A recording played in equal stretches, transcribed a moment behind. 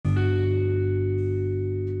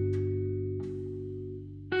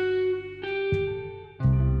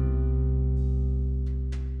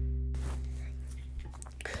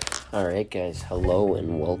Alright guys, hello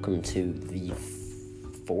and welcome to the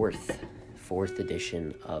fourth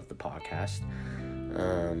edition of the podcast.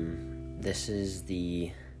 This is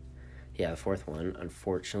the fourth one.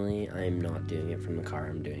 Unfortunately, I'm not doing it from the car,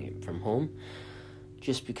 I'm doing it from home.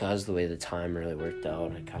 Just because the way the time really worked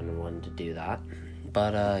out, I kind of wanted to do that.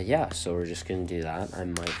 But so we're just going to do that. I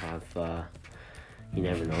might have, you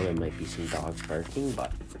never know, there might be some dogs barking,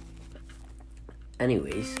 but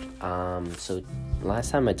anyways, so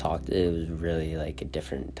last time I talked, it was really like a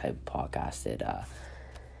different type of podcast. It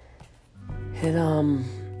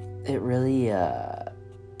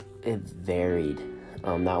varied.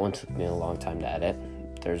 That one took me a long time to edit.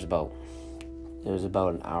 It was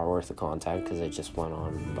about an hour worth of content because I just went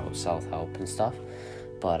on about self-help and stuff.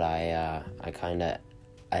 But I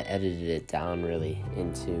edited it down really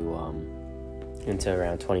into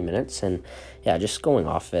around 20 minutes, and just going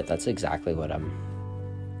off of it, that's exactly what I'm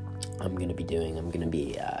going to be doing. I'm going to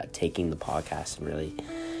be taking the podcast and really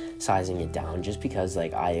sizing it down, just because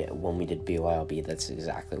when we did BYLB, that's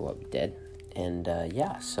exactly what we did. And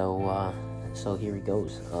so here it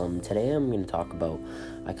goes. Today I'm going to talk about,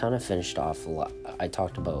 I kind of finished off, I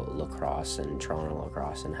talked about lacrosse and Toronto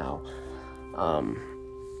lacrosse and how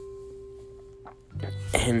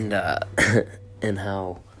and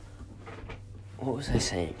how, what was I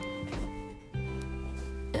saying?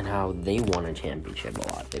 And how they won a championship a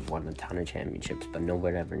lot. They've won a ton of championships, but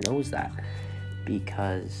nobody ever knows that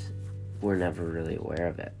because we're never really aware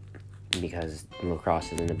of it, because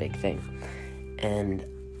lacrosse isn't a big thing. And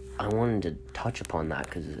I wanted to touch upon that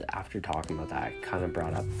because after talking about that, I kind of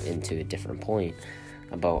brought up into a different point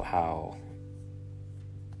about how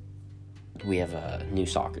we have a new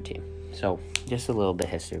soccer team. So just a little bit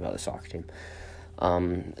of history about the soccer team.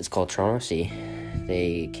 It's called Toronto FC.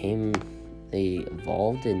 They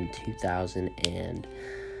evolved in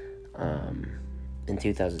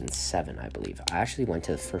 2007, I believe. I actually went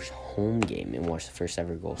to the first home game and watched the first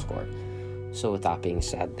ever goal scored. So with that being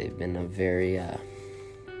said, they've been a very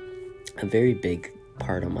big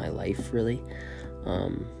part of my life, really.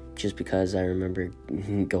 Just because I remember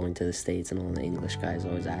going to the States and all the English guys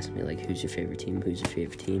always ask me, who's your favorite team?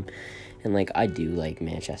 And, I do like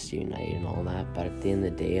Manchester United and all that, but at the end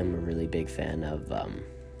of the day, I'm a really big fan of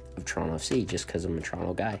Toronto FC, just because I'm a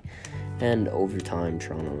Toronto guy. And over time,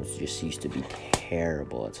 Toronto just used to be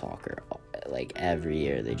terrible at soccer. Every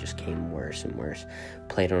year, they just came worse and worse.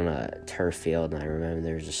 Played on a turf field, and I remember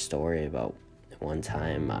there was a story about one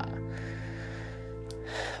time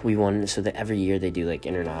we won. So that every year they do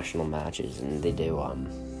international matches, and they do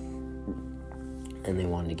and they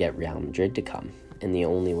wanted to get Real Madrid to come, and the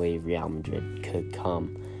only way Real Madrid could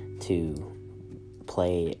come to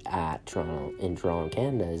play at Toronto,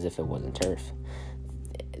 Canada, is if it wasn't turf.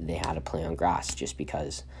 They had to play on grass just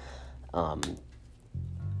because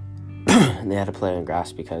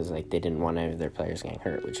they didn't want any of their players getting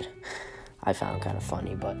hurt, which I found kind of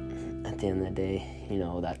funny. But at the end of the day,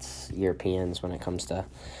 that's Europeans when it comes to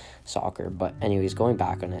soccer. But anyways, going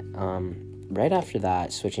back on it, right after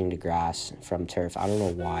that, switching to grass from turf, I don't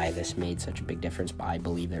know why this made such a big difference, but I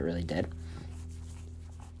believe it really did.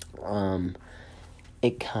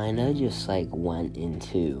 It kind of just went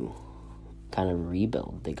into kind of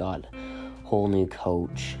rebuild. They got a whole new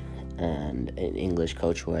coach, and an English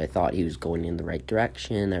coach who I thought he was going in the right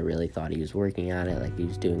direction. I really thought he was working at it, he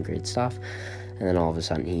was doing great stuff. And then all of a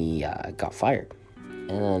sudden he got fired. And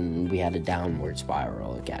then we had a downward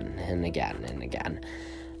spiral again and again and again.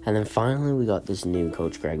 And then finally we got this new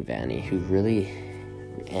coach, Greg Vanney,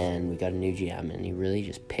 and we got a new GM, and he really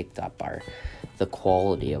just picked up the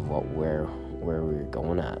quality of where we were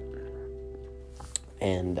going at.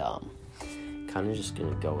 And kind of just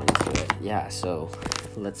gonna go into it. So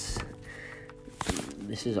this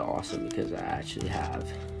is awesome because I actually have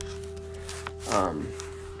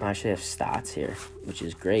stats here, which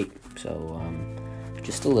is great. So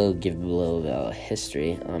just give a little bit of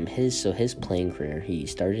history. His playing career, he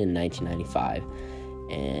started in 1995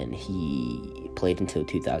 and he played until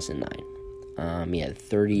 2009. He had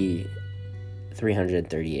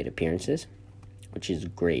 338 appearances, which is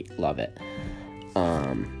great, love it.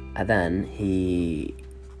 And then he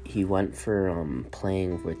went from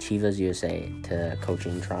playing with Chivas USA to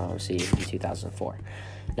coaching Toronto FC in 2004.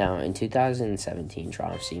 Now, in 2017,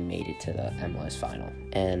 Toronto FC made it to the MLS final.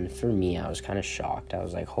 And for me, I was kind of shocked. I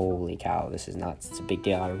was like, holy cow, this is nuts. It's a big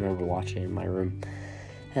deal. I remember watching it in my room.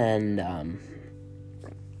 And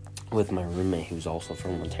with my roommate, who's also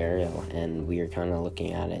from Ontario, and we were kind of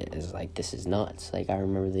looking at it as this is nuts. I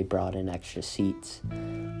remember they brought in extra seats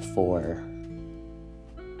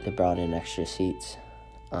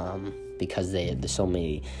because so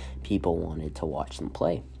many people wanted to watch them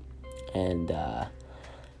play. And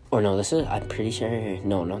or no, this is, I'm pretty sure,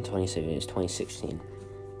 no, not 2017, it was 2016.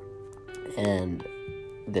 And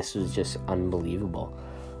this was just unbelievable.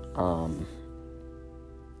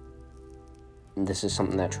 This is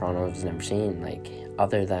something that Toronto has never seen, like,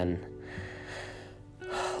 other than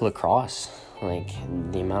lacrosse. Like,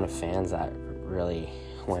 the amount of fans that really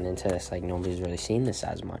went into this, like, nobody's really seen this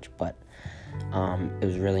as much. But it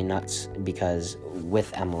was really nuts because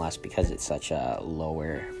with MLS, because it's such a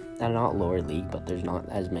lower, not lower league, but there's not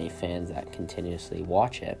as many fans that continuously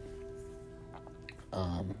watch it.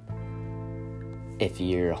 If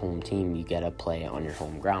you're a home team, you get to play on your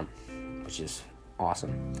home ground, which is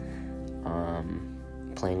awesome.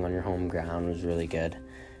 Playing on your home ground was really good.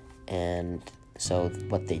 And so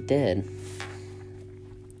what they did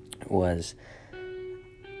was,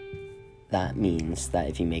 that means that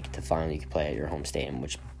if you make it to final, you can play at your home stadium,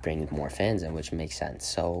 which brings more fans in, which makes sense.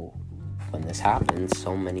 So when this happened,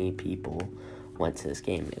 so many people went to this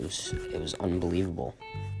game. It was unbelievable.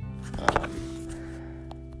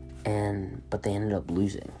 But they ended up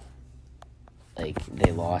losing. Like,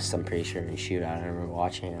 they lost, I'm pretty sure, in a shootout. I remember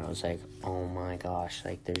watching it, I was like, oh my gosh,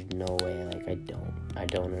 like, there's no way. Like, I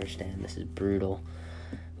don't understand. This is brutal.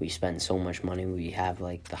 We spent so much money. We have,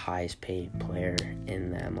 like, the highest paid player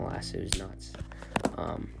in the MLS. It was nuts.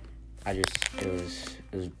 It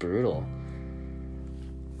was brutal.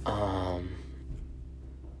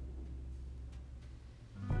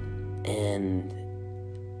 And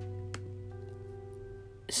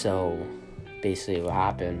so basically what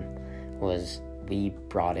happened was we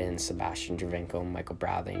brought in Sebastian Javinko, Michael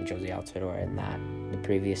Bradley, and Josie Altidore in the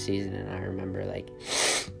previous season. And I remember, like,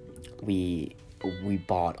 we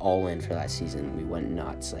bought all in for that season. We went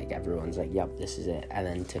nuts. Like, everyone's like, yep, this is it. And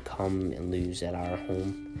then to come and lose at our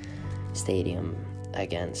home stadium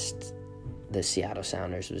against the Seattle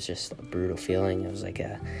Sounders was just a brutal feeling. It was like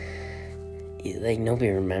nobody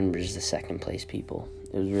remembers the second place people.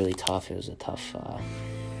 It was really tough. It was a tough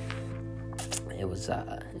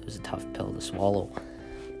pill to swallow.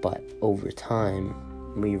 But over time,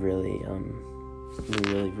 we really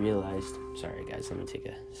realized. Sorry guys, let me take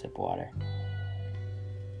a sip of water.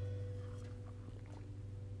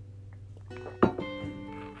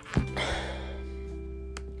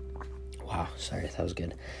 Wow, sorry, that was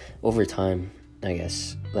good. Over time, I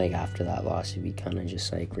guess, like, after that loss, we kind of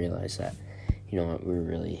just, like, realized that, you know what,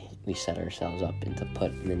 we set ourselves up into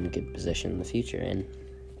put in a good position in the future. And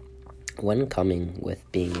when coming with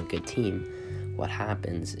being a good team, what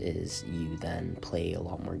happens is you then play a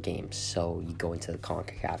lot more games. So you go into the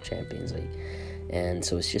CONCACAF Champions League. And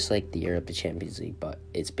so it's just like the Europe Champions League, but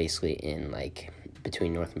it's basically in, like,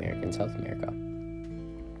 between North America and South America.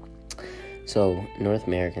 So North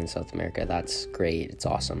America and South America, that's great. It's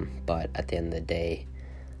awesome. But at the end of the day,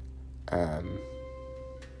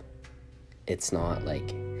 it's not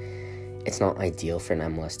ideal for an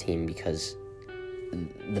MLS team, because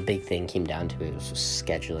the big thing came down to it was just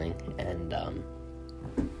scheduling,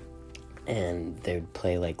 and they'd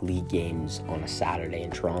play, like, league games on a Saturday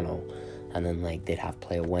in Toronto, and then, like, they'd have to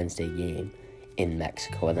play a Wednesday game in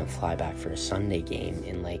Mexico, and then fly back for a Sunday game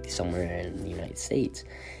in, like, somewhere in the United States.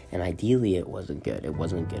 And ideally it wasn't good. It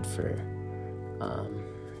wasn't good for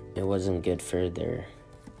their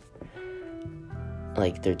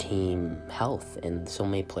team health. And so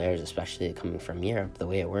many players, especially coming from Europe, the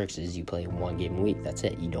way it works is you play one game a week. That's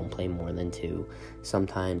it. You don't play more than two.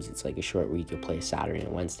 Sometimes it's like a short week. You'll play Saturday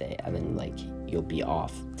and Wednesday, and then, like, you'll be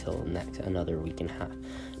off till another week and a half.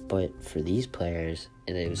 But for these players,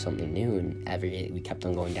 it was something new, and every day we kept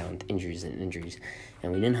on going down with injuries, and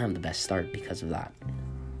we didn't have the best start because of that.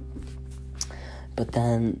 But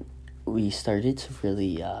then we started to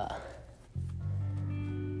really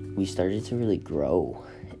grow,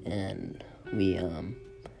 and we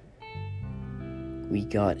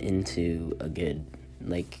got into a good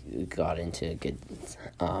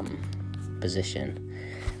position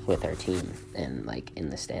with our team, and, like, in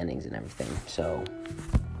the standings and everything. So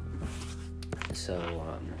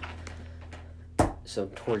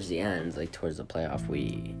towards the end, like, towards the playoff,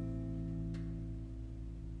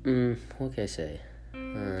 what can I say?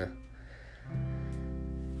 It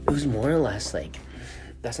was more or less, like,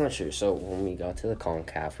 that's not true. So when we got to the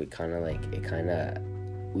CONCACAF,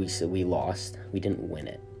 we lost. We didn't win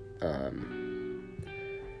it.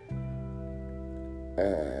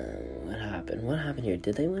 What happened here?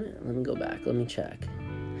 Did they win it? Let me go back. Let me check.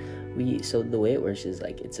 So the way it works is,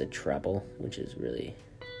 like, it's a treble, which is really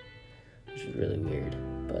weird.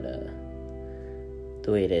 But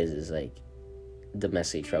the way it is like,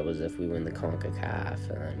 domestic trebles if we win the CONCACAF,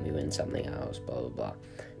 and then we win something else, blah blah blah.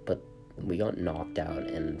 But we got knocked out,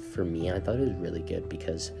 and for me, I thought it was really good,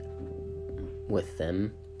 because with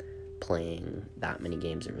them playing that many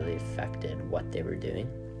games, it really affected what they were doing.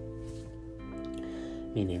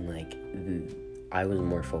 Meaning, like, I was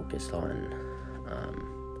more focused on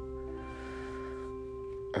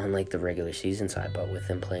like the regular season side, but with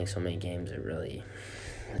them playing so many games, it really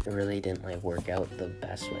didn't like work out the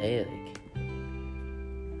best way.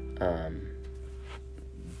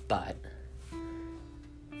 But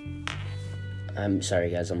I'm sorry,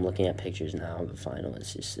 guys. I'm looking at pictures now of the final.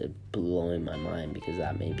 It's just blowing my mind because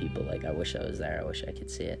that many people. Like, I wish I was there. I wish I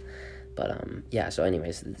could see it. But yeah. So,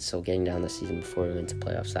 anyways, getting down the season before we went to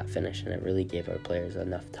playoffs, that finish, and it really gave our players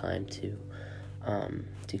enough time to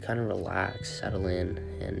kind of relax, settle in,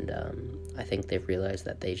 and I think they've realized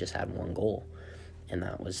that they just had one goal, and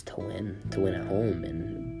that was to win at home.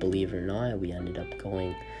 And believe it or not, we ended up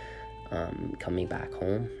coming back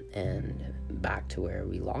home and back to where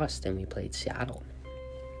we lost, and we played Seattle.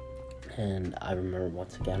 And I remember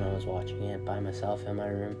once again I was watching it by myself in my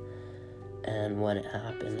room, and when it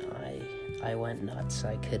happened, I went nuts.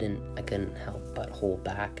 I couldn't help but hold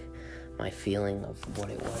back my feeling of what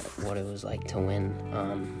it was like to win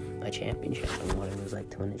a championship, and what it was like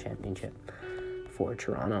to win a championship for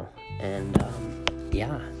Toronto. And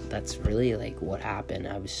yeah, that's really like what happened.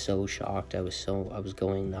 I was so shocked. I was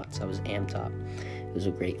going nuts. I was amped up. It was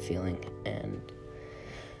a great feeling, and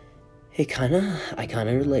I kind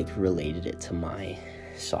of like related it to my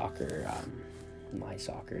soccer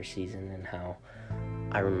season, and how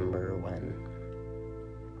I remember when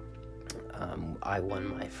I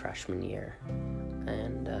won my freshman year,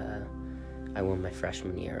 and I won my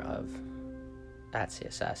freshman year at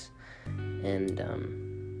CSS, and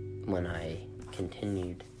when I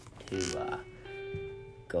continued to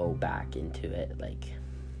go back into it, like,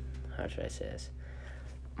 how should I say this?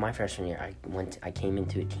 My freshman year, I came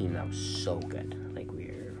into a team that was so good. Like, we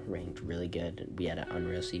were ranked really good. We had an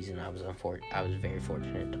unreal season. I was very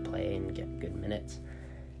fortunate to play and get good minutes.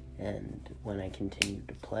 And when I continued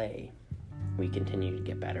to play, we continued to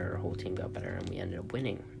get better. Our whole team got better, and we ended up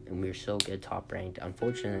winning. And we were so good, top ranked.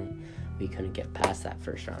 Unfortunately, we couldn't get past that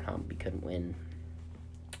first round hump. We couldn't win,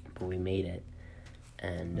 but we made it.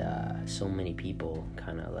 And so many people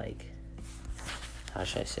kind of like, how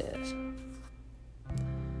should I say this?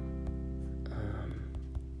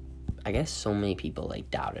 I guess so many people like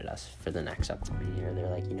doubted us for the next upcoming year. They're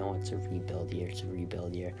like, it's a rebuild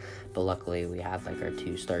year. But luckily we had like our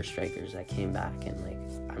 2 star strikers that came back, and like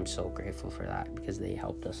I'm so grateful for that because they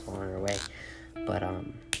helped us along our way. But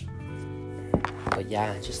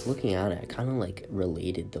yeah, just looking at it, I kind of like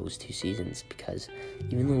related those 2 seasons, because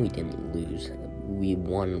even though we didn't lose, we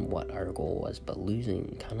won what our goal was, but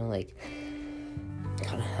losing kind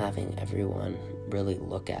of having everyone really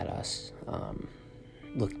look at us,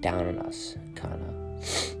 look down on us, kind of.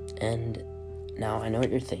 And now I know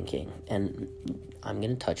what you're thinking, and I'm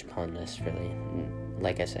gonna touch upon this really.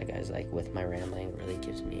 Like I said, guys, like with my rambling, it really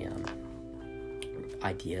gives me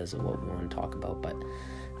ideas of what we want to talk about. But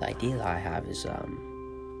the idea that I have is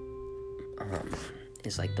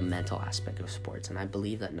like the mental aspect of sports, and I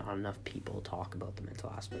believe that not enough people talk about the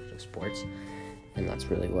mental aspect of sports, and that's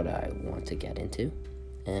really what I want to get into.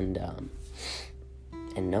 And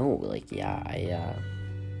no, like, yeah,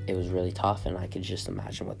 it was really tough, and I could just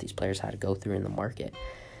imagine what these players had to go through in the market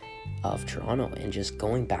of Toronto. And just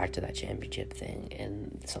going back to that championship thing,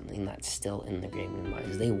 and something that's still in the great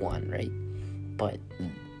minds, they won, right? But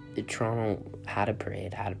Toronto had a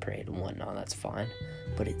parade and whatnot, that's fine,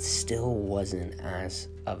 but it still wasn't as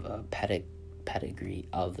of a pedigree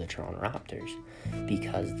of the Toronto Raptors,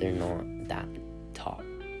 because they're not that top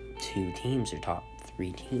 2 teams or top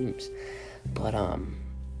 3 teams.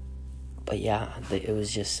 But yeah, it was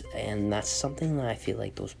just, and that's something that I feel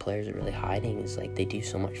like those players are really hiding, is like they do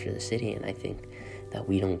so much for the city, and I think that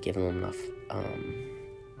we don't give them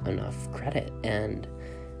enough credit. And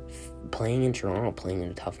playing in Toronto, playing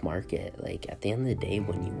in a tough market, like at the end of the day,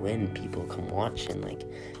 when you win, people come watch, and like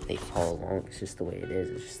they follow along. It's just the way it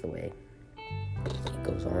is. It's just the way it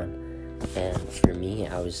goes on. And for me,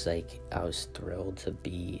 I was thrilled to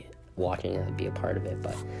be watching it and be a part of it.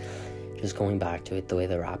 But just going back to it, the way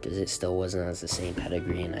the Raptors, it still wasn't as the same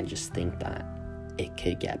pedigree, and I just think that it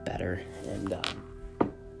could get better.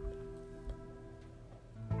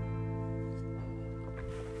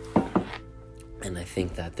 And I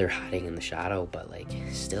think that they're hiding in the shadow, but like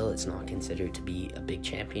still, it's not considered to be a big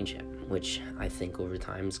championship, which I think over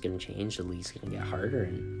time is going to change. The league's going to get harder,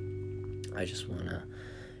 and I just want to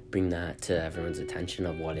bring that to everyone's attention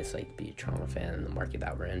of what it's like to be a Toronto fan in the market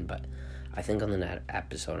that we're in. But I think on the next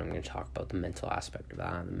episode I'm going to talk about the mental aspect of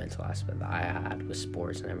that, the mental aspect that I had with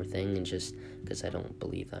sports and everything, and just because I don't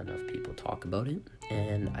believe that enough people talk about it,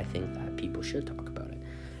 and I think that people should talk about it.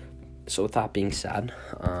 So with that being said,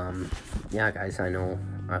 guys, I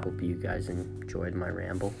hope you guys enjoyed my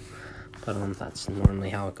ramble, but that's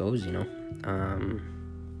normally how it goes,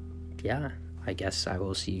 I guess I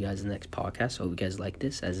will see you guys in the next podcast. Hope you guys like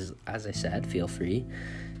this. As I said, feel free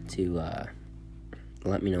to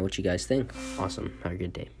let me know what you guys think. Awesome. Have a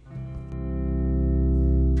good day.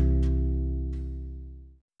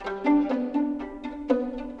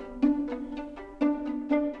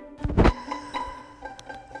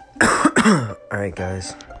 Alright,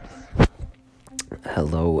 guys.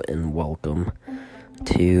 Hello and welcome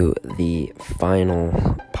to the final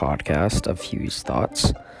podcast of Hugh's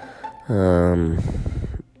Thoughts.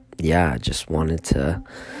 Just wanted to,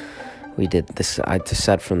 we did this, I just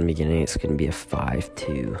said from the beginning it's going to be a 5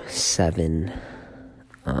 to 7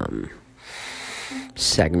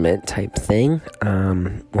 segment type thing.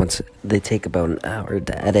 Once they take about an hour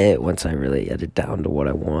to edit, once I really edit down to what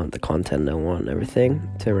I want, the content I want and everything,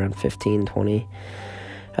 to around 15, 20.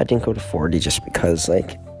 I didn't go to 40 just because, I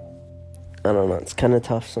don't know, it's kind of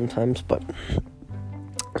tough sometimes, but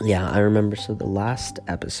yeah, I remember, so the last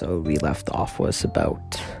episode we left off was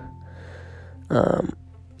about,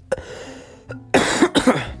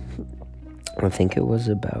 I think it was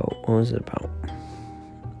about, what was it about?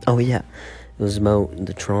 Oh yeah, it was about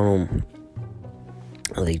the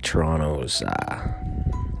Toronto's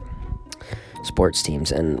sports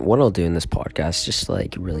teams. And what I'll do in this podcast, just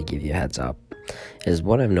really give you a heads up, is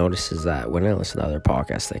what I've noticed is that when I listen to other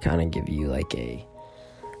podcasts, they kind of give you a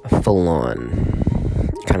full-on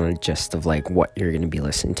kind of gist of what you're going to be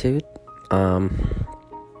listening to.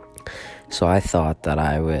 So I thought that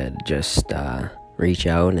I would just reach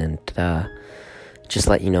out and just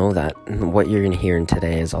let you know that what you're going to hear in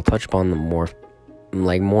today is I'll touch upon the more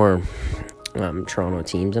Toronto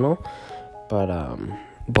teams and all, but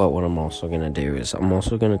what I'm also going to do is I'm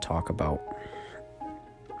also going to talk about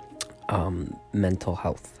mental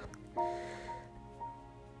health.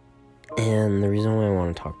 And the reason why I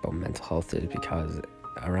want to talk about mental health is because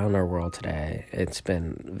around our world today, it's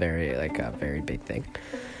been very a very big thing.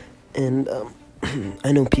 And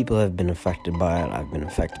I know people have been affected by it. I've been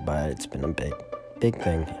affected by it. It's been a big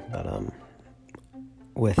thing. But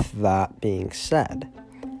with that being said,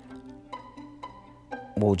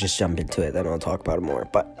 we'll just jump into it, then I'll talk about it more.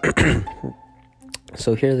 But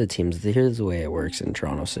so here are the teams. Here's the way it works in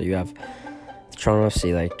Toronto. So you have Toronto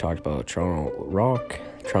FC, talked about, Toronto Rock,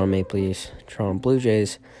 Toronto Maple Leafs, Toronto Blue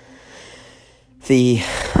Jays, the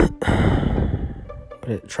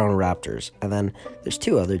Toronto Raptors, and then there's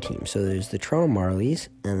two other teams. So there's the Toronto Marlies,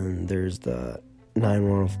 and there's the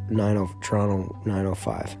Toronto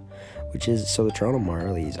 905, which is, so the Toronto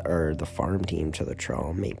Marlies are the farm team to the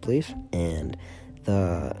Toronto Maple Leafs, and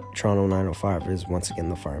the Toronto 905 is once again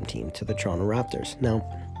the farm team to the Toronto Raptors. Now,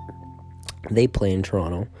 they play in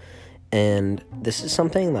Toronto, and this is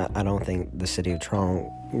something that I don't think the city of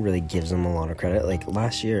Toronto really gives them a lot of credit.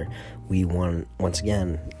 Last year, we won, once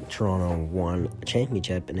again, Toronto won a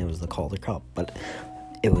championship, and it was the Calder Cup, but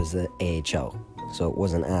it was the AHL, so it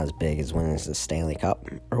wasn't as big as when it's the Stanley Cup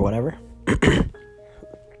or whatever.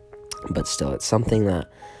 But still, it's something that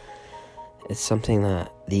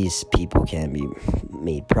these people can be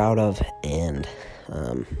made proud of, and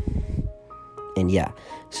yeah,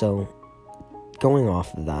 so going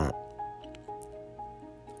off of that,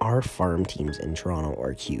 our farm teams in Toronto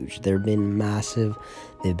are huge. They've been massive.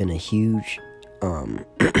 They've been a huge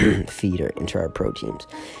feeder into our pro teams.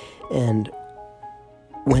 And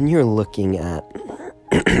when you're looking at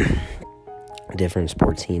different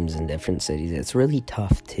sports teams in different cities, it's really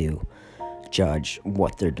tough to judge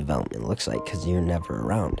what their development looks like because you're never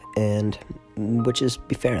around. And which is,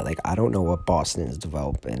 be fair, I don't know what Boston's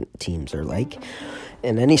development teams are like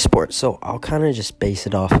in any sport, so I'll kind of just base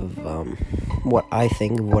it off of what I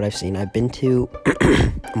think of what I've seen. I've been to a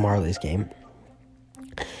Marlies game,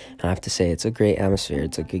 and I have to say it's a great atmosphere.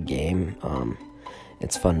 It's a good game.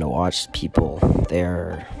 It's fun to watch. People,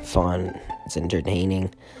 they're fun. It's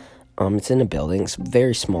entertaining. It's in a building. It's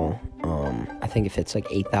very small. I think it fits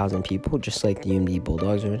 8,000 people, just like the UMD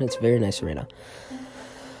Bulldogs are in. It's a very nice arena.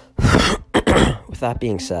 With that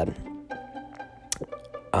being said,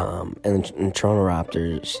 and Toronto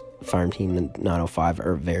Raptors farm team, the 905,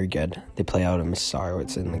 are very good. They play out in Mississauga.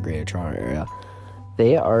 It's in the Greater Toronto area.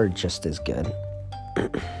 They are just as good.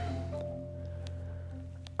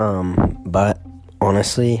 But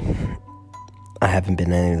honestly, I haven't been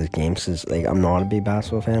to any of the games because I'm not a big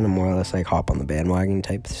basketball fan. I'm more or less hop on the bandwagon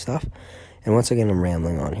type of stuff. And once again, I'm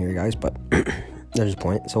rambling on here, guys, but there's a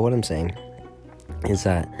point. So what I'm saying is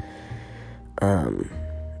that,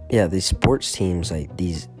 these sports teams, like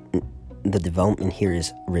the development here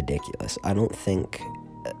is ridiculous. I don't think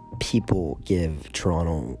people give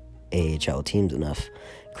Toronto AHL teams enough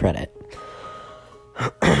credit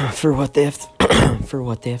for what they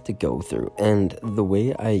have to go through. And the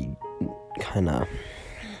way I kind of,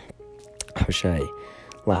 how should I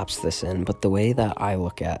lapse this in, but the way that I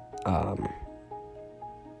look at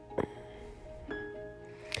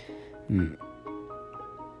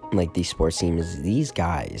like these sports teams, these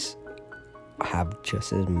guys have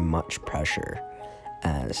just as much pressure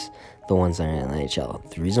as the ones that are in the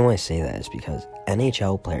NHL. The reason why I say that is because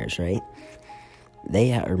NHL players, right,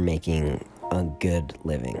 they are making a good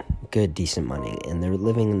living, good, decent money, and they're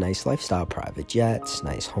living a nice lifestyle, private jets,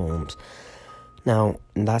 nice homes. Now,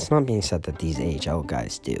 that's not being said that these AHL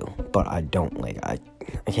guys do, but I don't, I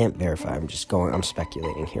can't verify, I'm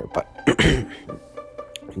speculating here, but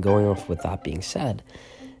going off with that being said,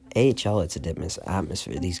 AHL, it's a different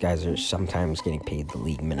atmosphere. These guys are sometimes getting paid the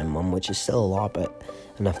league minimum, which is still a lot, but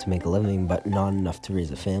enough to make a living, but not enough to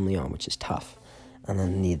raise a family on, which is tough. And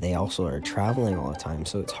then they also are traveling all the time,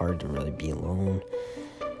 so it's hard to really be alone.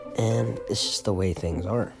 And it's just the way things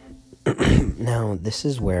are. Now, this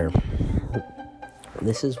is where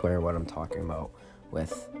what I'm talking about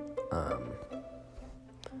with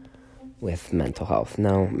mental health.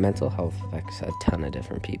 Now, mental health affects a ton of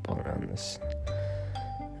different people around this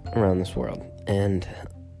world. And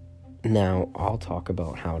now I'll talk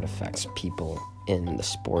about how it affects people in the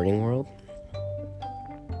sporting world.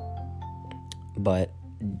 But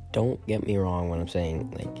don't get me wrong when I'm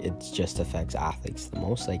saying, it just affects athletes the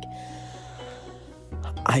most.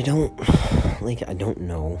 I don't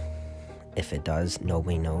know if it does.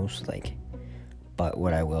 Nobody knows. But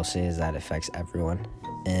what I will say is that it affects everyone.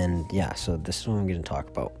 And yeah, so this is what I'm going to talk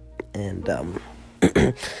about. And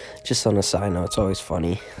just on a side note, it's always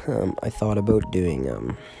funny. I thought about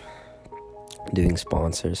doing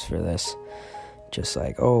sponsors for this. Just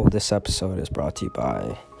this episode is brought to you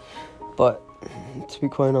by. But to be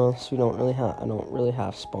quite honest, I don't really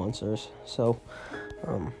have sponsors. So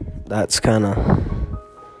that's kind of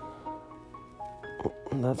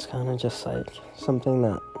just something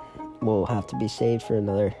that will have to be saved for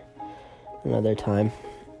another time.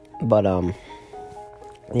 But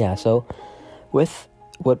yeah, so with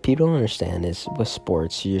what people don't understand is with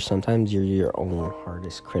sports, you're your own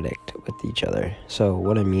hardest critic with each other. So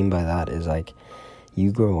what I mean by that is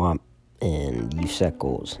you grow up and you set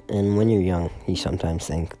goals, and when you're young, you sometimes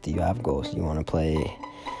think, do you have goals? You want to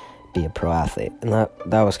be a pro athlete, and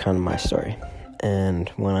that was kind of my story. And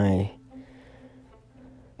when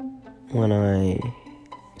I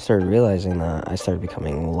started realizing that, I started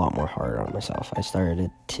becoming a lot more hard on myself. I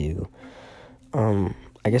started to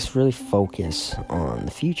really focus on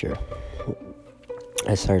the future.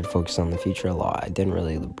 I started focusing on the future a lot. I didn't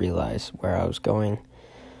really realize where I was going.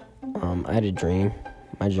 I had a dream.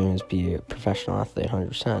 My dream was to be a professional athlete,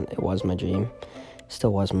 100%. It was my dream.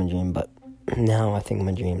 Still was my dream, but now I think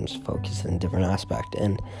my dream is focused in a different aspect.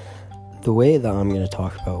 And the way that I'm going to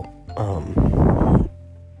talk about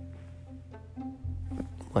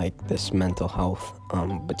this mental health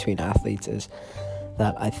between athletes is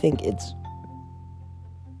that I think it's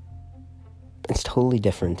totally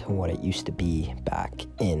different to what it used to be back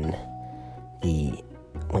in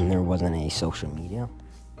when there wasn't any social media.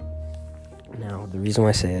 Now, the reason why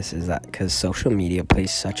I say this is that because social media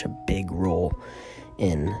plays such a big role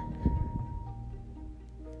in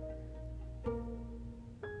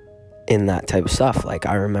that type of stuff.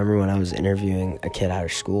 I remember when I was interviewing a kid out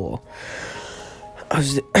of school,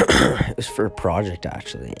 it was for a project,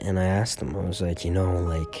 actually, and I asked him, I was I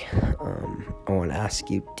want to ask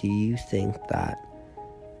you, do you think that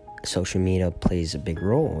social media plays a big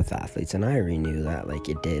role with athletes? And I already knew that,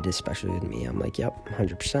 it did, especially with me. I'm yep,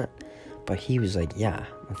 100%. But he was yeah,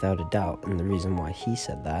 without a doubt. And the reason why he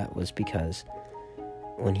said that was because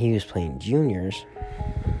when he was playing juniors,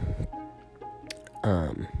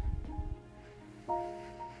 I'm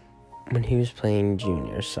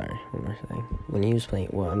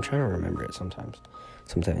trying to remember it sometimes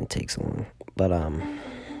it takes long, but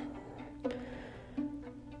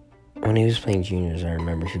when he was playing juniors, I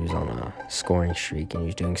remember he was on a scoring streak and he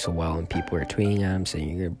was doing so well, and people were tweeting at him saying,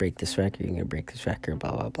 you're gonna break this record,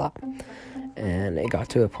 blah blah blah. And it got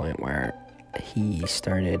to a point where he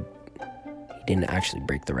didn't actually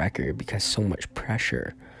break the record because so much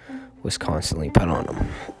pressure was constantly put on him.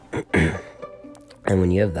 And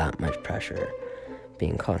when you have that much pressure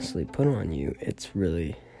being constantly put on you, it's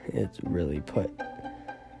really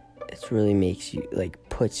it really makes you, like,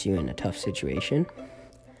 puts you in a tough situation.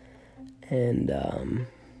 And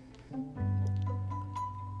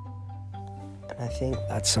I think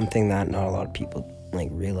that's something that not a lot of people, like,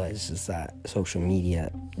 realize, is that social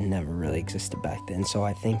media never really existed back then. So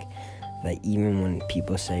I think that even when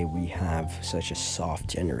people say we have such a soft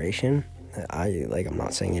generation, I'm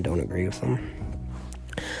not saying I don't agree with them,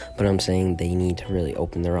 but I'm saying they need to really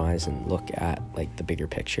open their eyes and look at, like, the bigger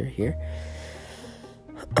picture here.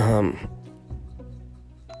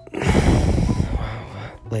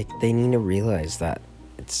 Like, they need to realize that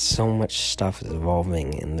it's so much stuff is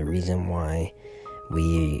evolving, and the reason why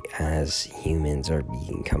we as humans are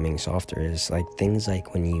becoming softer is, like, things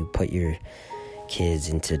like when you put your kids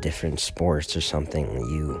into different sports or something,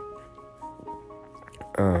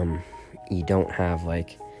 you don't have,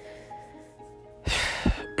 like,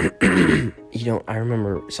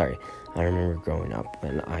 I remember growing up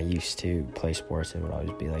when I used to play sports, it would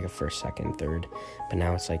always be like a first, second, third, but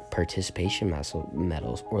now it's like participation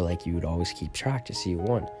medals, or like you would always keep track to see who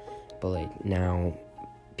won. But like now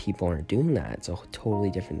people aren't doing that. It's a totally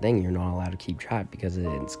different thing. You're not allowed to keep track because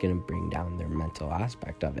it's going to bring down their mental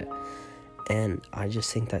aspect of it. And I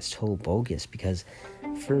just think that's total bogus, because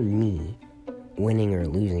for me, winning or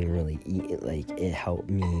losing really, like, it helped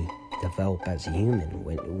me develop as a human.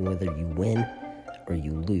 Whether you win or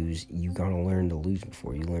you lose, you gotta learn to lose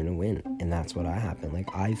before you learn to win. And that's what happened.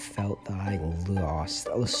 Like, I felt that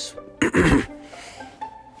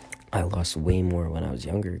I lost way more when I was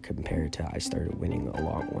younger compared to I started winning a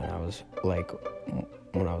lot when I was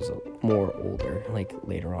more older, like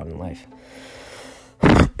later on in life.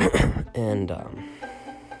 And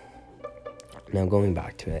now going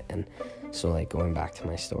back to it, and so, like, going back to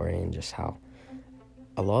my story, and just how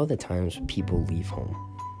a lot of the times people leave home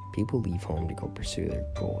to go pursue their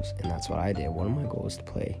goals, and that's what I did. One of my goals was to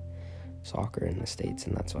play soccer in the States,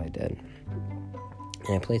 and that's what I did.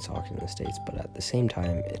 And I played soccer in the States, but at the same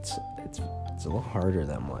time, it's a little harder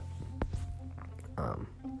than what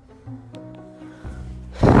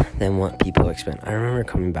people expect. I remember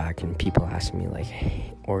coming back and people asking me, like,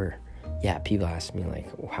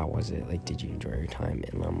 how was it? Like, did you enjoy your time?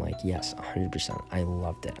 And I'm like, yes, 100%. I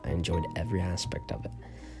loved it. I enjoyed every aspect of it.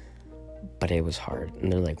 But it was hard.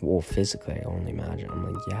 And they're like, well, physically, I only imagine.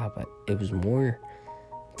 I'm like, yeah, but it was more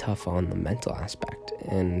tough on the mental aspect.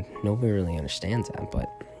 And nobody really understands that. But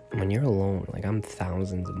when you're alone, like, I'm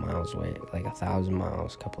thousands of miles away, like 1,000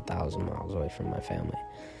 miles, couple thousand miles away from my family.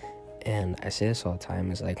 And I say this all the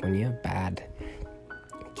time, is like, when you have bad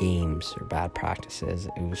games or bad practices,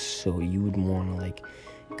 it was so, you would want to, like,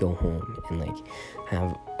 go home and, like,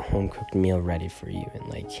 have a home cooked meal ready for you, and,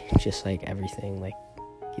 like, just, like, everything, like,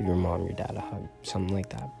 give your mom, your dad a hug, something like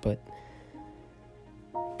that. But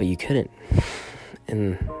you couldn't.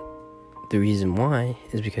 And the reason why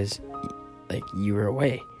is because, like, you were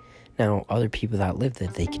away. Now, other people that lived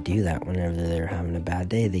it, they could do that whenever they're having a bad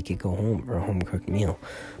day. They could go home for a home-cooked meal.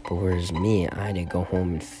 But whereas me, I had to go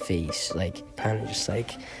home and face, like, kind of just,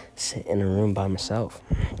 like, sit in a room by myself.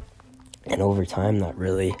 And over time, that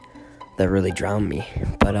really drowned me.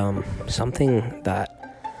 But something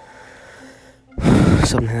that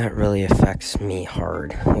really affects me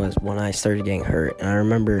hard was when I started getting hurt. And I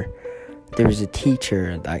remember there was a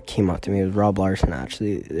teacher that came up to me. It was Rob Larson,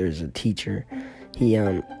 actually. There was a teacher.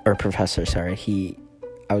 Professor, sorry.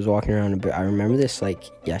 I was walking around a bit. I remember this, like,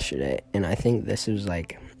 yesterday. And I think this was,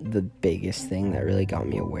 like, the biggest thing that really got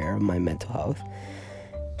me aware of my mental health.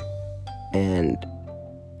 And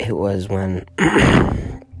it was when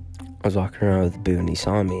I was walking around with Boo, and he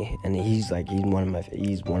saw me, and he's one of my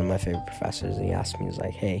favorite professors, and he asked me, he's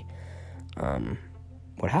like, hey,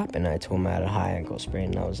 what happened? And I told him I had a high ankle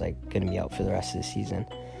sprain, and I was, like, gonna be out for the rest of the season.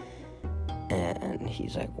 And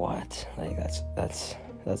he's like, what? Like, that's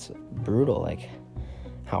brutal. Like,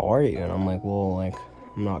 how are you? And I'm like, well, like,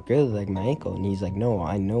 I'm not good, like, my ankle. And he's like, no,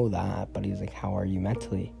 I know that, but he's like, how are you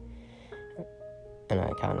mentally? And I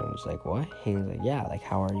kind of was like, what? He was like, yeah, like,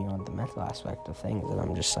 how are you on the mental aspect of things? And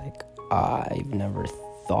I'm just like, I've never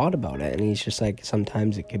thought about it. And he's just like,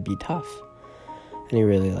 sometimes it could be tough. And he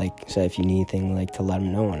really, like, said if you need anything, like, to let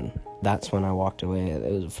him know. And that's when I walked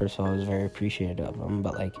away. First of all, I was very appreciative of him,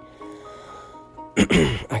 but, like,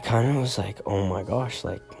 I kind of was like, oh my gosh,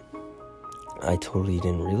 like, I totally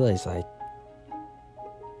didn't realize, like,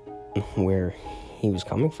 where he was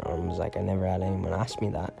coming from. It was like, I never had anyone ask me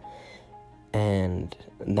that. And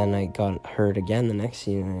then I got hurt again the next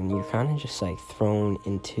season, and you're kind of just, like, thrown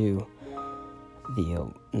into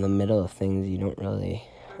the middle of things. You don't really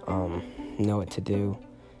know what to do,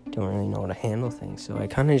 don't really know how to handle things. So I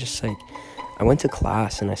kind of just, like, I went to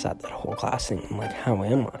class, and I sat that whole class thing. I'm like, how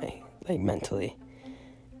am I, like, mentally?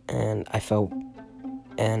 and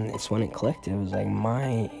it's when it clicked. It was like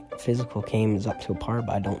my physical game is up to a par,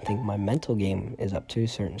 but I don't think my mental game is up to a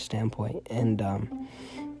certain standpoint. And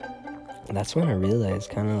that's when I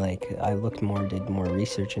realized, kind of like, I did more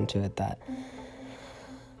research into it, that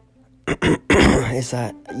is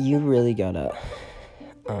that you really gotta,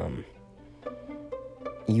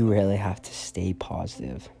 you really have to stay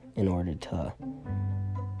positive in order to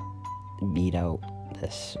beat out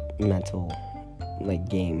this mental, like,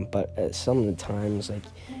 game. But some of the times, like,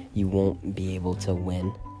 you won't be able to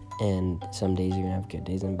win, and some days you're gonna have good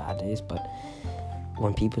days and bad days. But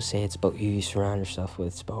when people say it's about who you surround yourself with,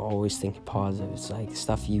 it's about always thinking positive. It's like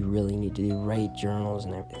stuff you really need to do, write journals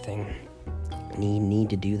and everything. You need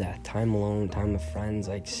to do that. Time alone, time with friends,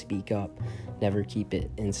 like, speak up, never keep it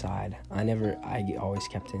inside. I always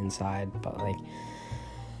kept it inside, but, like,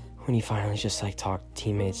 when you finally just, like, talk to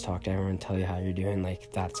teammates, talk to everyone, tell you how you're doing,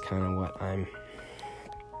 like, that's kind of what I'm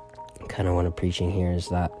preaching here, is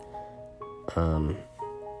that, I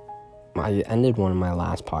ended one of my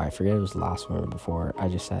last pod, I forget it was the last one or before, I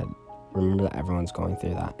just said, remember that everyone's going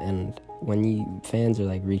through that. And when you fans are,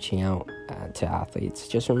 like, reaching out to athletes,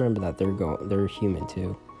 just remember that they're human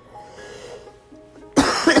too.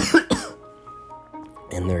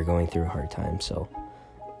 And they're going through a hard time. So,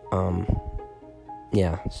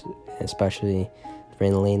 yeah, especially if we're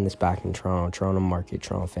in the lane this back in Toronto market,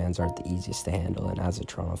 Toronto fans aren't the easiest to handle. And as a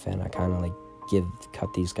Toronto fan, I kind of, like,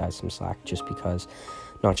 cut these guys some slack, just because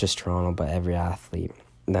not just Toronto, but every athlete,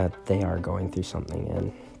 that they are going through something,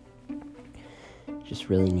 and just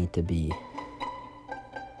really need to be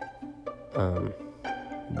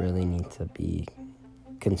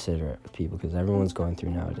considerate of people, because everyone's going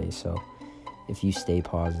through nowadays. So if you stay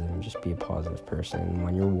positive and just be a positive person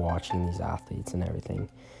when you're watching these athletes and everything,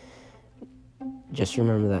 just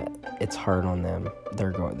remember that it's hard on them.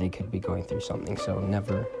 They could be going through something, so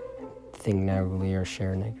never think negatively or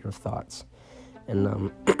share negative thoughts. And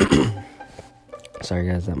sorry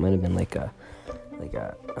guys, that might have been like a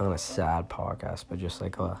not a sad podcast, but just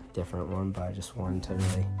like a different one. But I just wanted to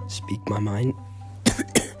really speak my mind.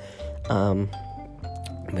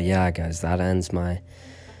 But yeah, guys, that ends my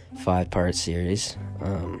 5-part series.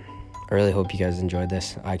 I really hope you guys enjoyed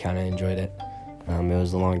this. I kind of enjoyed it. It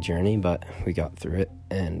was a long journey, but we got through it.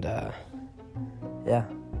 And yeah,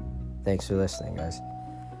 thanks for listening, guys.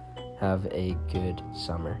 Have a good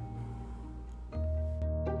summer.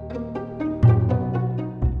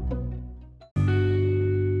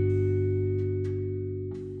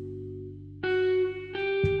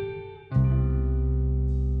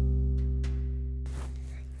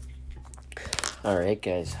 Alright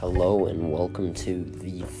guys, hello and welcome to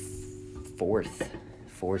the fourth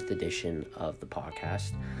edition of the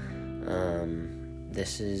podcast.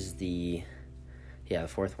 This is the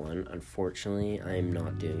fourth one. Unfortunately, I'm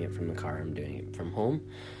not doing it from the car, I'm doing it from home,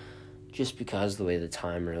 just because the way the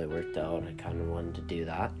time really worked out, I kind of wanted to do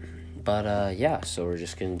that. But so we're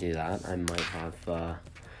just going to do that. I might have,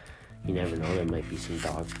 you never know, there might be some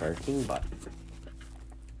dogs barking, but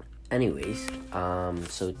anyways,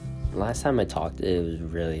 so last time I talked, it was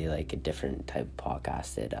really like a different type of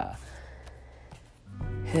podcast. It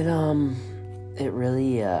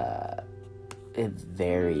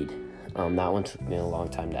varied. That one took me a long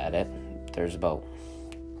time to edit. It was about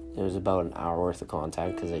an hour worth of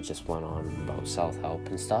content, because I just went on about self-help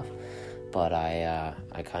and stuff. But I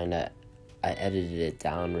edited it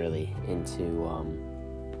down really into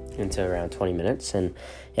around 20 minutes, and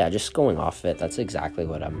yeah, just going off of it, that's exactly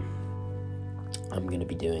what I'm going to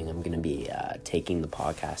be doing. I'm going to be taking the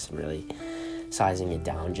podcast and really sizing it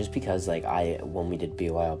down, just because like when we did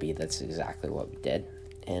BYLB, that's exactly what we did.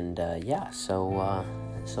 And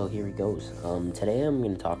so here it goes. Today I'm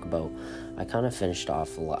going to talk about, I kind of finished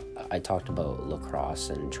off I talked about lacrosse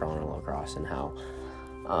and Toronto lacrosse and how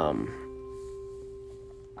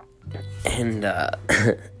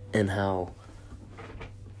and how,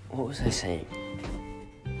 what was I saying?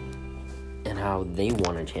 And how they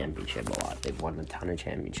won a championship a lot. They've won a ton of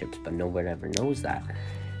championships, but nobody ever knows that,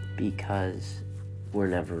 because we're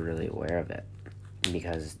never really aware of it,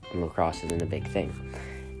 because lacrosse isn't a big thing.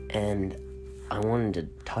 And I wanted to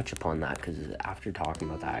touch upon that, because after talking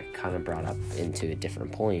about that, I kind of brought up into a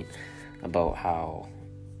different point about how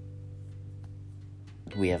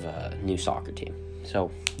we have a new soccer team.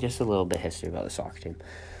 So just a little bit of history about the soccer team.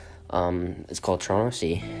 It's called Toronto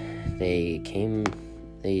FC.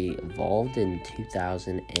 They evolved in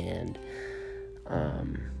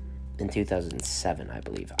 2007, I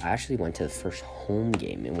believe. I actually went to the first home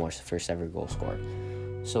game and watched the first ever goal scored.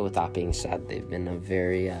 So with that being said, they've been a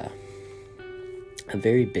very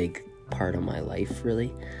big part of my life,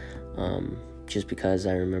 really. just because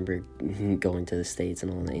I remember going to the States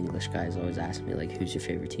and all the English guys always ask me, like, who's your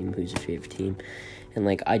favorite team, and,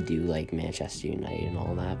 like, I do like Manchester United and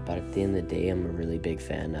all that, but at the end of the day, I'm a really big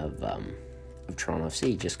fan of Toronto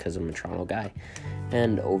FC, just because I'm a Toronto guy,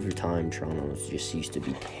 and over time, Toronto just used to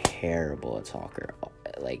be terrible at soccer.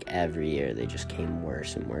 Like, every year, they just came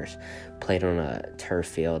worse and worse. Played on a turf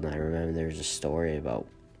field, and I remember there was a story about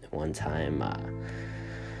one time,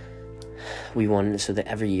 we won, so that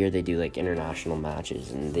every year they do, like, international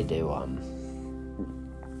matches, and they do, and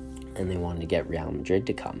they wanted to get Real Madrid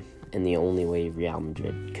to come, and the only way Real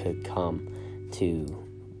Madrid could come to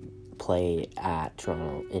play at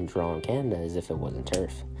Toronto, Canada, is if it wasn't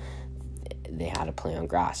turf. They had to play on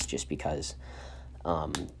grass, just because,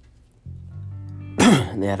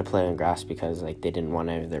 like, they didn't want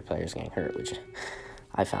any of their players getting hurt, which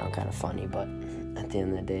I found kind of funny, but at the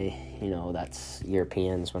end of the day, you know, that's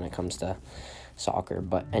Europeans when it comes to soccer.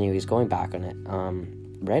 But anyways, going back on it,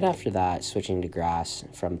 right after that, switching to grass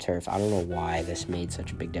from turf, I don't know why this made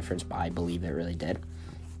such a big difference, but I believe it really did.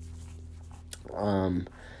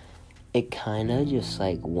 It kind of just,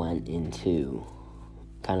 like, went into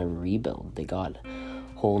kind of rebuild. They got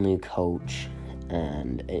a whole new coach,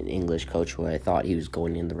 and an English coach who I thought he was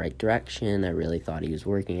going in the right direction. I really thought he was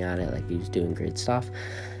working at it, like, he was doing great stuff.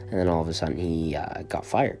 And then all of a sudden he got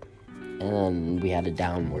fired. And then we had a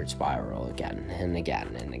downward spiral again and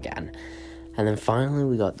again and again. And then finally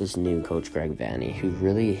we got this new coach, Greg Vanney,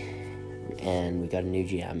 and we got a new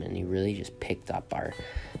GM, and he really just picked up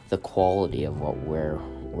the quality of where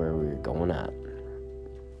we were going at.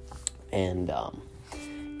 And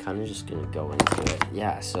kind of just gonna go into it.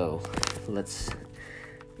 Yeah, so this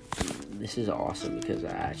is awesome because I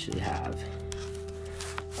actually have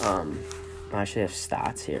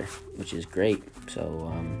stats here, which is great.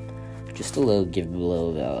 So just give a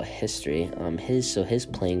little history. His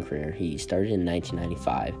playing career, he started in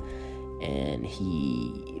 1995 and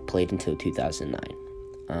he played until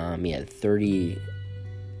 2009. He had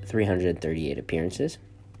 338 appearances,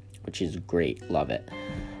 which is great, love it.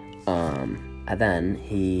 And then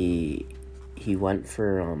he went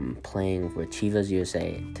for playing with Chivas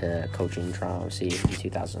USA to coaching Toronto FC in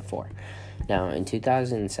 2004. Now, in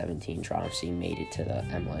 2017, Toronto FC made it to the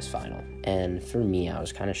MLS final. And for me, I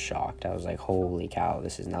was kind of shocked. I was like, holy cow,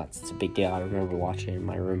 this is nuts. It's a big deal. I remember watching it in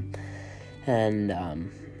my room. And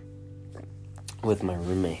with my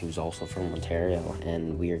roommate, who's also from Ontario,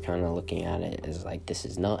 and we were kind of looking at it as like, this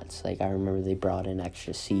is nuts. Like, I remember they brought in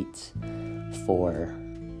extra seats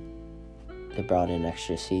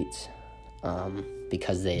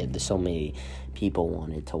because so many people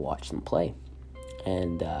wanted to watch them play.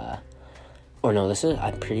 And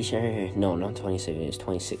I'm pretty sure, no, not 2017, it was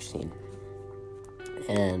 2016.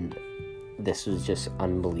 And this was just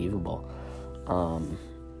unbelievable.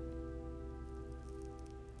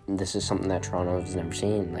 This is something that Toronto has never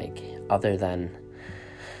seen, like, other than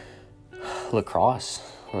lacrosse.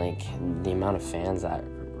 Like, the amount of fans that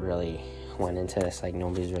really went into this, like,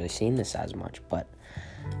 nobody's really seen this as much. But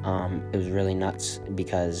it was really nuts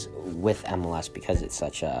because with MLS, because it's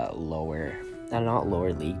such a not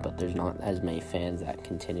lower league, but there's not as many fans that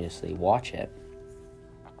continuously watch it.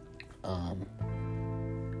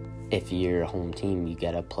 If you're a home team, you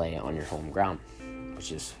get to play on your home ground,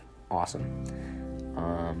 which is awesome.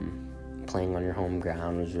 Playing on your home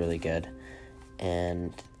ground was really good.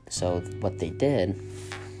 And so what they did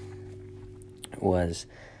was,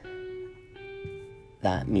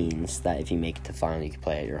 that means that if you make it to final, you can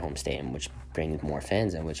play at your home stadium, which brings more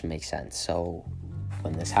fans in, which makes sense. So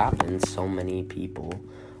when this happened, so many people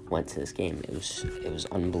went to this game. It was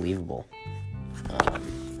unbelievable.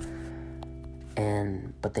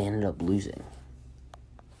 But they ended up losing.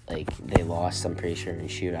 Like, they lost, I'm pretty sure, in a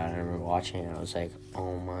shootout. I remember watching it, I was like,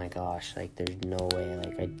 oh my gosh, like, there's no way,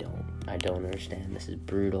 like, I don't understand. This is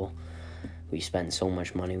brutal. We spent so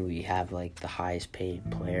much money. We have, like, the highest paid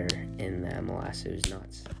player in the MLS. It was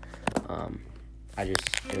nuts. It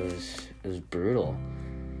was brutal.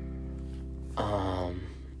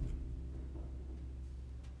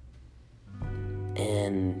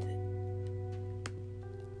 And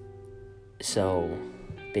so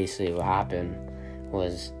basically what happened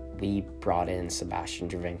was we brought in Sebastian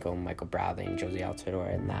Javinko, Michael Bradley, and Josie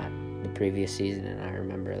Altidore in the previous season, and I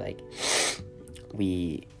remember, like,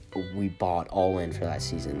 we bought all in for that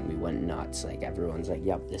season. We went nuts. Like, everyone's like,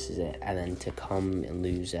 yep, this is it. And then to come and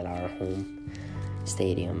lose at our home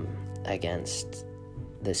stadium against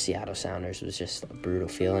the Seattle Sounders was just a brutal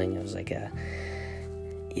feeling. It was like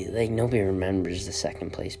nobody remembers the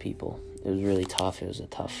second place people. It was really tough. It was a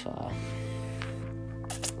tough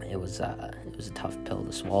pill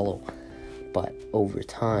to swallow. But over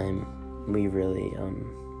time, we really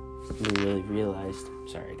realized.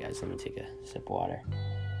 Sorry, guys. Let me take a sip of water.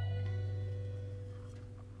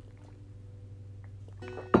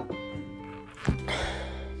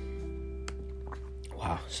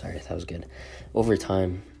 Wow, sorry, that was good. Over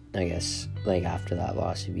time, I guess, like, after that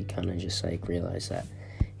loss, we kind of just, like, realized that,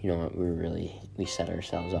 you know what, we set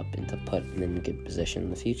ourselves up to put in a good position in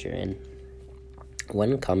the future. And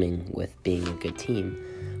when coming with being a good team,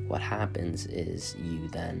 what happens is you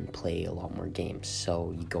then play a lot more games.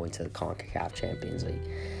 So you go into the CONCACAF Champions League.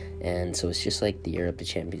 And so it's just like the Europe to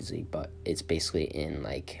Champions League, but it's basically in,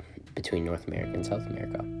 like, between North America and South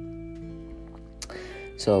America.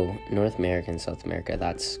 So North America and South America,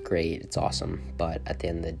 that's great, it's awesome, but at the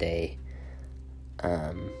end of the day,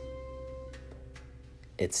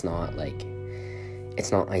 it's not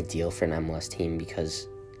ideal for an MLS team, because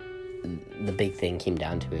the big thing came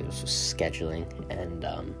down to it was scheduling,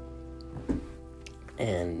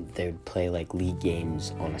 and they'd play, like, league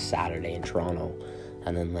games on a Saturday in Toronto,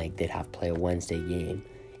 and then, like, they'd have to play a Wednesday game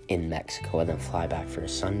in Mexico and then fly back for a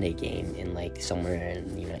Sunday game in, like, somewhere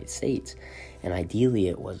in the United States. And ideally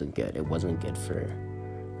it wasn't good. It wasn't good for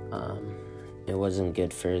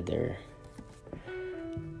their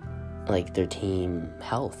team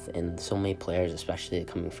health. And so many players, especially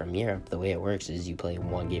coming from Europe, the way it works is you play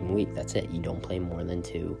one game a week, that's it. You don't play more than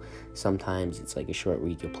two. Sometimes it's like a short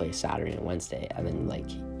week, you'll play a Saturday and a Wednesday, and then,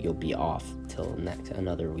 like, you'll be off till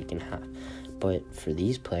another week and a half. But for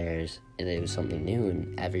these players, it was something new,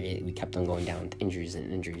 and we kept on going down with injuries,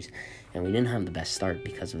 and we didn't have the best start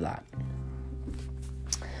because of that.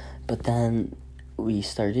 But then we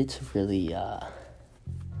started to really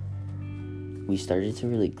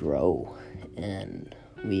grow, and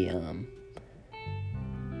we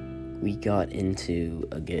got into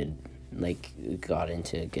a good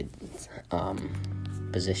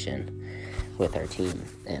position with our team,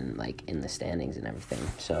 and, like, in the standings and everything.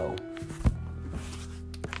 So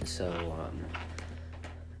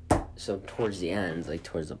towards the end, like,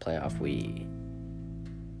 towards the playoff,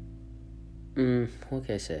 what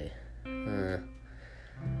can I say? It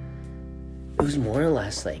was more or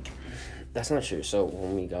less, like, that's not true. So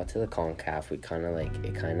when we got to the CONCACAF, we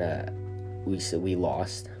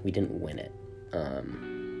lost. We didn't win it.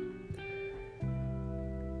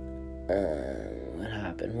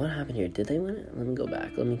 What happened here? Did they win it? Let me go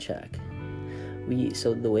back. Let me check.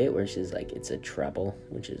 So the way it works is, like, it's a treble,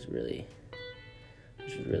 which is really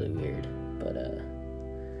weird. But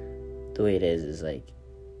the way it is like,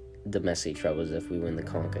 domestic trebles if we win the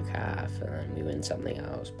CONCACAF, and then we win something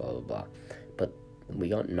else, blah, blah, blah. But we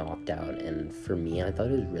got knocked out, and for me, I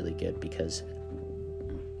thought it was really good, because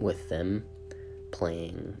with them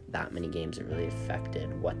playing that many games, it really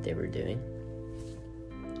affected what they were doing.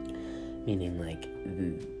 Meaning, like,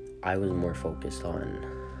 I was more focused on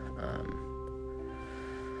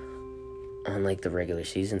like, the regular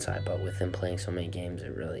season side, but with them playing so many games,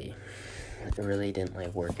 it really didn't,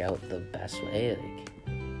 like, work out the best way, like.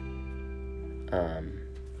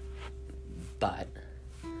 But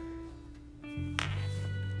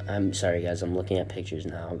I'm sorry, guys, I'm looking at pictures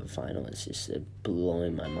now of the final. It's just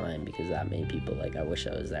blowing my mind, because that many people, like, I wish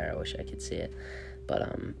I was there. I wish I could see it. But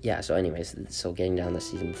yeah, so anyways, so getting down the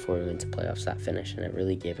season before we went to playoffs, that finished, and it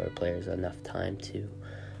really gave our players enough time to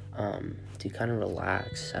kind of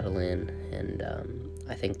relax, settle in, and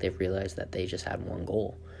I think they've realized that they just had one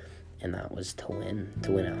goal, and that was to win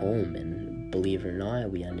at home. And believe it or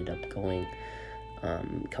not, we ended up coming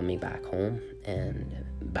back home and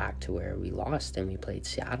back to where we lost, and we played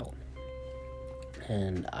Seattle.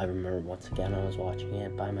 And I remember, once again, I was watching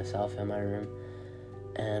it by myself in my room,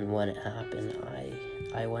 and when it happened,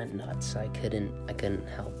 I went nuts. I couldn't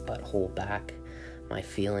help but hold back my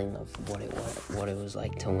feeling of what it was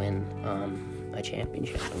like to win a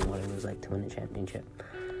championship, and what it was like to win a championship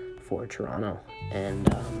for Toronto. And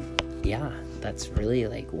yeah, that's really,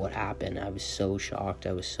 like, what happened. I was so shocked.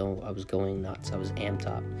 I was going nuts. I was amped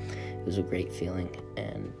up. It was a great feeling,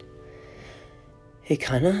 and I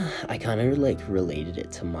kind of like related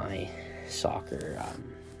it to my soccer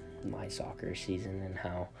season, and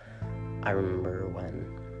how I remember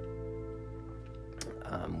when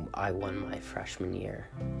I won my freshman year,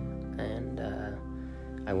 and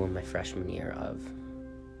I won my freshman year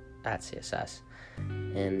at CSS,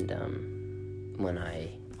 and when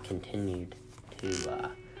I continued to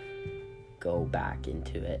go back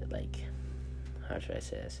into it, like, how should I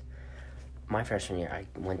say this? My freshman year,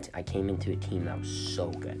 I came into a team that was so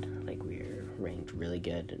good. Like, we were ranked really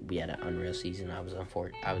good. We had an unreal season. I was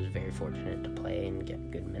very fortunate to play and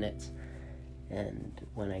get good minutes. And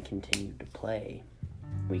when I continued to play,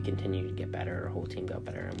 we continued to get better. Our whole team got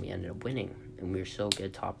better, and we ended up winning. And we were so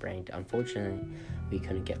good, top ranked. Unfortunately, we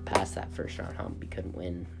couldn't get past that first round hump. We couldn't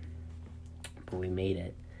win, but we made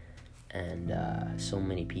it. And so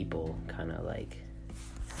many people kind of like,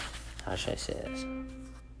 how should I say this?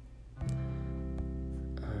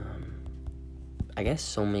 I guess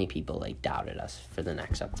so many people like doubted us for the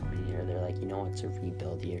next upcoming year. They're like, it's a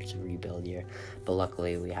rebuild year. But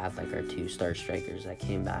luckily we had like our 2 star strikers that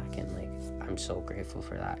came back, and like I'm so grateful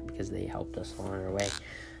for that because they helped us along our way.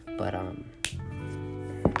 But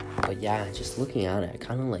yeah, just looking at it, I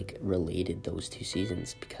kind of like related those 2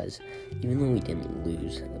 seasons, because even though we didn't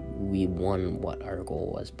lose, we won what our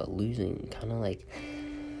goal was, but losing kind of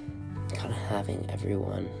having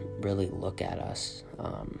everyone really look at us,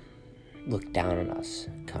 look down on us,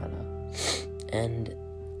 kind of. And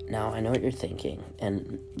now I know what you're thinking,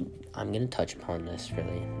 and I'm gonna touch upon this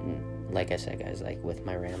really. Like I said, guys, like with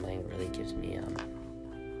my rambling, it really gives me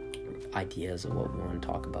ideas of what we want to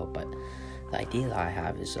talk about. But the idea that I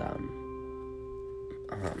have is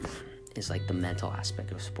like the mental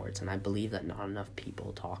aspect of sports, and I believe that not enough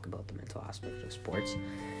people talk about the mental aspect of sports,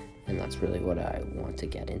 and that's really what I want to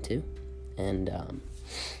get into. And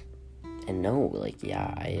no, like,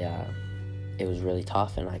 yeah, it was really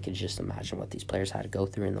tough, and I could just imagine what these players had to go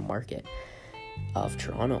through in the market of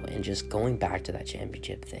Toronto. And just going back to that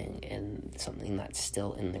championship thing, and something that's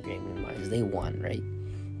still in the grain of minds, they won, right?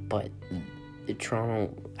 But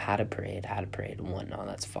Toronto had a parade and whatnot,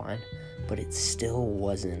 that's fine, but it still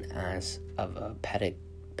wasn't as of a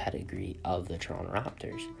pedigree of the Toronto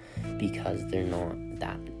Raptors, because they're not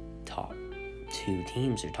that top 2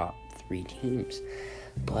 teams or top 3 teams.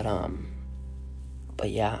 But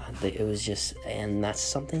yeah, it was just, and that's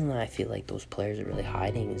something that I feel like those players are really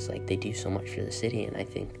hiding, is like they do so much for the city, and I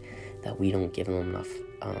think that we don't give them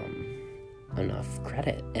enough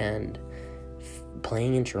credit. And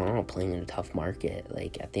playing in Toronto, playing in a tough market,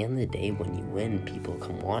 like at the end of the day, when you win, people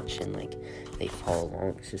come watch, and like they follow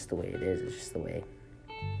along. It's just the way it is. It's just the way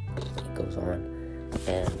it goes on.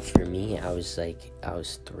 And for me, I was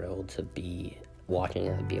thrilled to be watching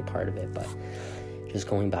it and be a part of it. But just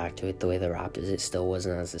going back to it, the way the Raptors, it still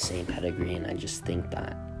wasn't as the same pedigree, and I just think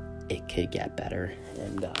that it could get better.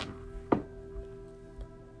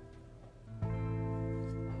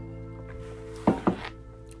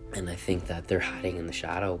 And I think that they're hiding in the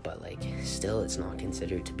shadow, but like still it's not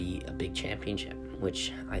considered to be a big championship,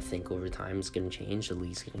 which I think over time is going to change. The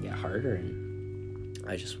league's going to get harder, and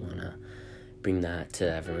I just want to bring that to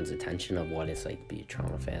everyone's attention of what it's like to be a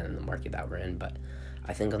Toronto fan in the market that we're in. But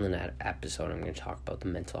I think on the next episode, I'm going to talk about the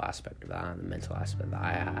mental aspect of that, the mental aspect that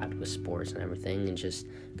I had with sports and everything, and just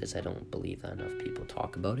because I don't believe that enough people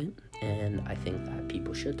talk about it, and I think that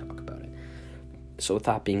people should talk about it. So with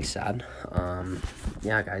that being said,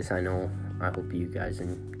 yeah, guys, I hope you guys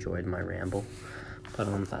enjoyed my ramble, but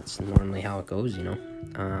that's normally how it goes,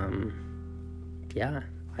 yeah,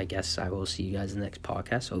 I guess I will see you guys in the next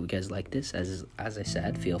podcast. Hope you guys like this. As I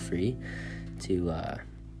said, feel free to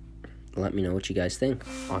let me know what you guys think.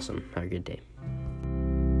 Awesome. Have a good day.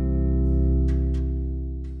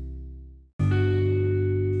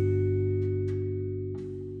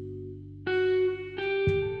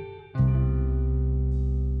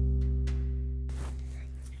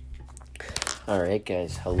 Alright,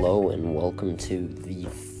 guys, hello and welcome to the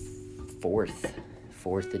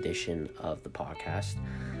fourth edition of the podcast.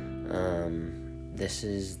 This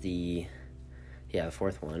is the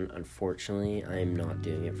fourth one. Unfortunately, I'm not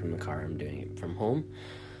doing it from the car, I'm doing it from home,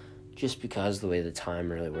 just because the way the time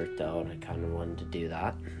really worked out, I kind of wanted to do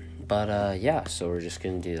that. But so we're just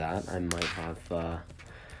gonna do that. I might have,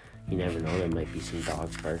 you never know, there might be some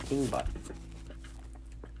dogs barking, but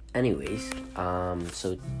anyways,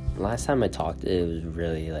 so last time I talked, it was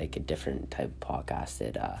really like a different type of podcast.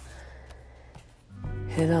 It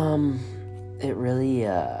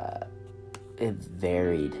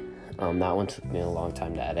varied. That one took me a long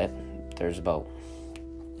time to edit. It was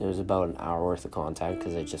about an hour worth of content,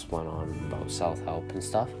 because I just went on about self-help and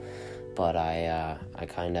stuff, but I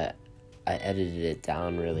edited it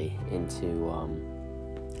down really into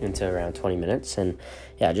around 20 minutes, and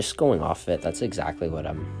yeah, just going off of it, that's exactly what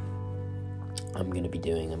I'm going to be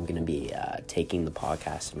doing. I'm going to be taking the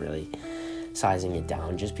podcast and really sizing it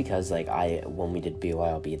down, just because like when we did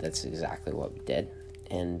BYLB, that's exactly what we did.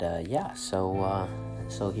 And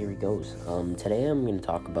so here it goes. Today I'm going to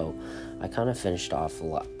talk about, I kind of finished off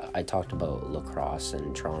I talked about lacrosse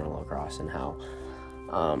and Toronto lacrosse, and how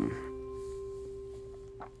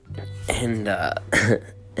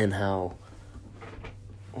and how,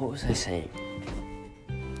 what was I saying?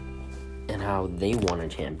 And and how they won a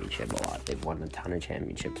championship a lot. They've won a ton of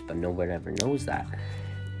championships, but nobody ever knows that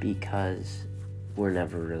because we're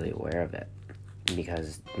never really aware of it,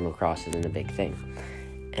 because lacrosse isn't a big thing.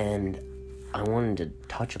 And I wanted to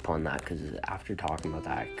touch upon that because after talking about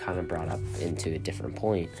that, I kind of brought up into a different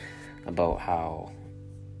point about how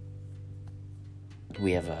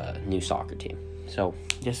we have a new soccer team. So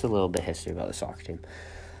just a little bit of history about the soccer team.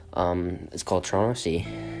 It's called Toronto FC.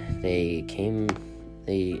 They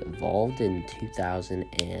evolved in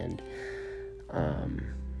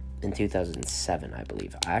 2007, I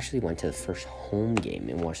believe. I actually went to the first home game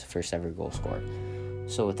and watched the first ever goal scored.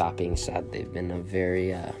 So with that being said, they've been a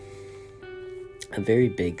very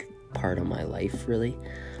big part of my life, really.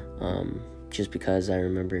 Just because I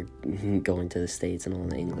remember going to the States and all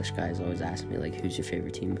the English guys always ask me, like, who's your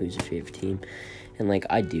favorite team? And, like,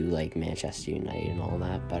 I do like Manchester United and all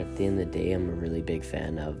that, but at the end of the day, I'm a really big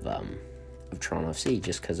fan of Toronto FC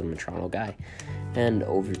just because I'm a Toronto guy. And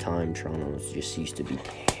over time, Toronto just used to be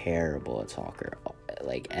terrible at soccer.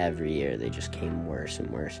 Like, every year, they just came worse and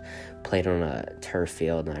worse. Played on a turf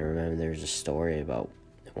field, and I remember there was a story about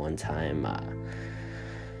one time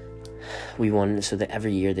we won, so that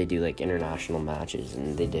every year they do like international matches,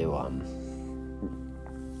 and they do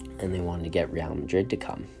and they wanted to get Real Madrid to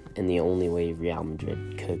come, and the only way Real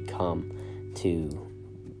Madrid could come to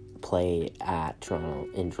play at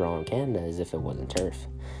Toronto, Canada, is if it wasn't turf.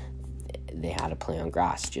 They had to play on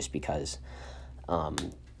grass just because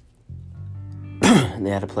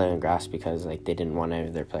like they didn't want any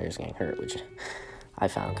of their players getting hurt, which I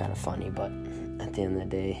found kind of funny, but at the end of the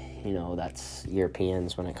day, you know, that's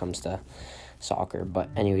Europeans when it comes to soccer. But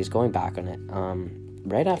anyways, going back on it,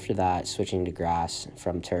 right after that, switching to grass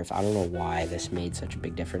from turf, I don't know why this made such a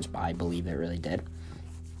big difference, but I believe it really did.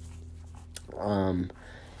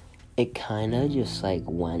 It kind of just like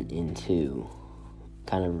went into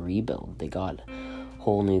kind of rebuild. They got a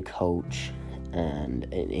whole new coach and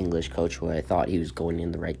an English coach where I thought he was going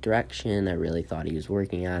in the right direction. I really thought he was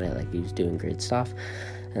working at it, like he was doing great stuff.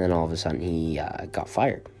 And then all of a sudden he got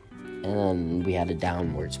fired. And then we had a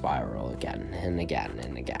downward spiral again and again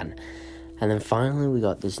and again. And then finally we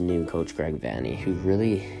got this new coach, Greg Vanney,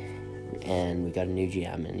 and we got a new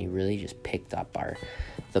GM, and he really just picked up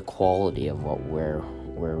the quality of where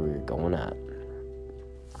we were going at.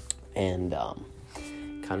 And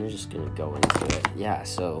kind of just gonna go into it. Yeah,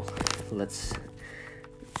 so this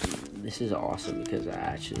is awesome because I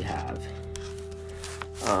actually have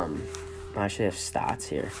stats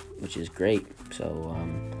here, which is great. So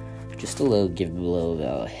just give a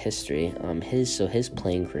little history. His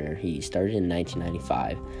playing career, he started in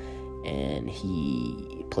 1995 and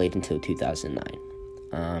he played until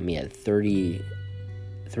 2009. He had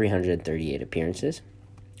 338 appearances,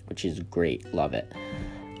 which is great, love it.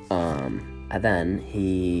 And then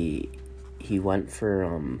he went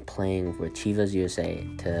for playing with Chivas USA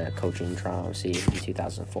to coaching Toronto FC in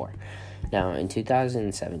 2004. Now, in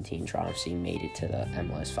 2017, Toronto FC made it to the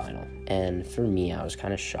MLS final. And for me, I was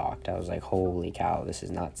kind of shocked. I was like, holy cow, this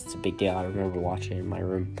is nuts. It's a big deal. I remember watching it in my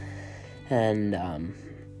room. And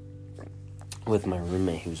with my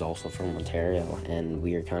roommate, who's also from Ontario, and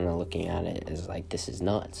we were kind of looking at it as like, this is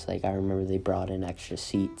nuts. Like, I remember they brought in extra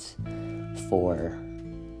seats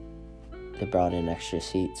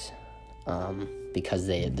because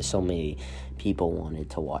so many people wanted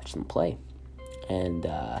to watch them play. And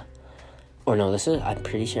I'm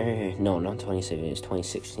pretty sure, no, not 2017, it was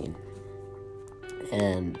 2016.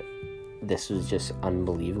 And this was just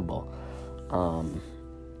unbelievable.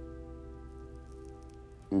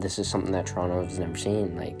 This is something that Toronto has never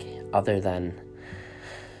seen, like, other than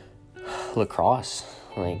lacrosse.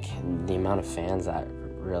 Like, the amount of fans that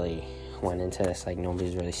really went into this, like,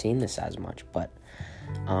 nobody's really seen this as much. But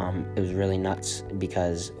it was really nuts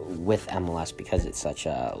because with MLS, because it's such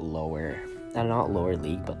a not lower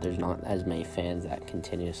league, but there's not as many fans that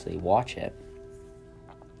continuously watch it.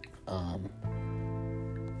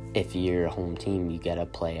 If you're a home team, you get to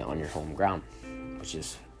play on your home ground, which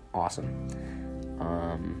is awesome.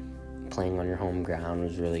 Playing on your home ground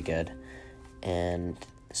was really good. And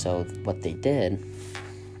so what they did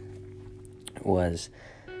was,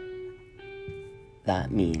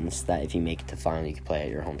 that means that if you make it to final, you can play at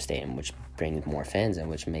your home stadium, which brings more fans in,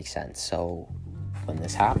 which makes sense. So when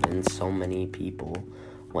this happened, so many people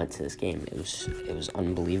went to this game. It was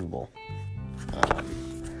unbelievable.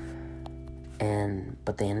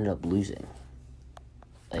 But they ended up losing.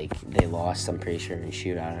 Like, they lost, I'm pretty sure, in a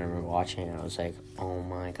shootout. I remember watching it, and I was like, oh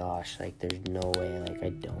my gosh, like, there's no way. Like, I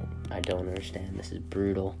don't understand. This is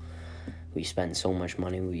brutal. We spent so much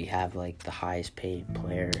money. We have, like, the highest paid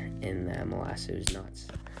player in the MLS. It was nuts.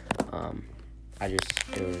 it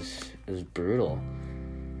was brutal.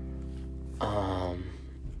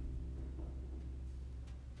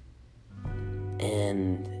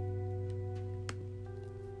 And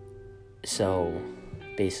so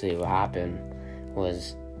basically what happened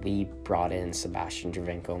was we brought in Sebastian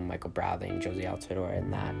Javinko, Michael Bradley, and Josie Altidore in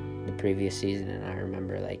the previous season, and I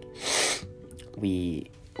remember like we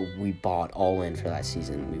bought all in for that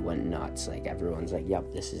season. We went nuts. Like everyone's like,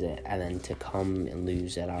 yep, this is it. And then to come and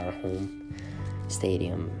lose at our home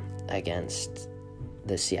stadium against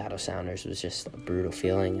the Seattle Sounders was just a brutal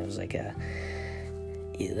feeling. It was like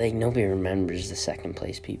nobody remembers the second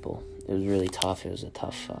place people. It was really tough. It was a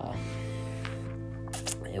tough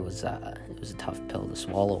pill to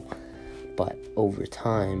swallow. But over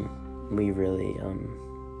time, we really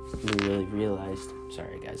realized.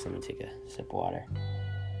 Sorry guys, let me take a sip of water.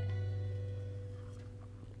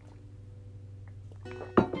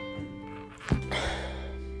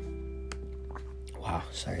 Wow,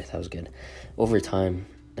 sorry, that was good. Over time,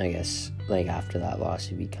 I guess, like after that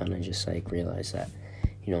loss, we kind of just like realized that,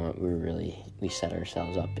 you know what, we set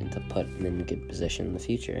ourselves up to put in a good position in the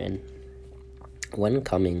future. And when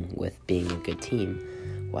coming with being a good team,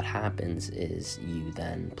 what happens is you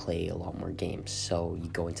then play a lot more games. So you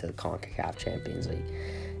go into the CONCACAF Champions League,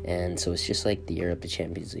 and so it's just like the Europa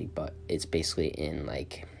Champions League, but it's basically in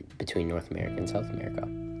like between North America and South America.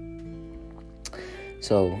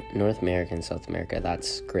 So North America and South America,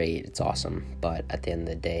 that's great, it's awesome, but at the end of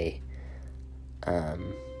the day,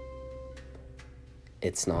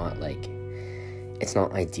 it's not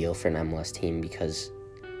ideal for an MLS team, because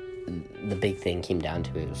the big thing came down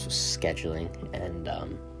to it was scheduling,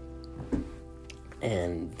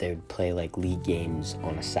 and they'd play like league games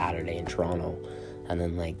on a Saturday in Toronto, and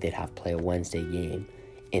then like they'd have to play a Wednesday game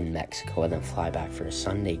in Mexico and then fly back for a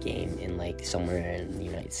Sunday game in like somewhere in the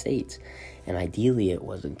United States. And ideally it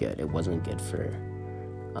wasn't good. It wasn't good for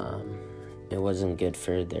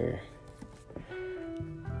their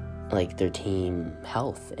team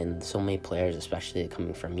health. And so many players, especially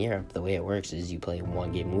coming from Europe, the way it works is you play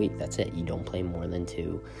one game a week, that's it. You don't play more than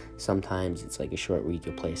two. Sometimes it's like a short week,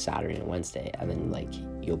 you'll play Saturday and Wednesday, and then like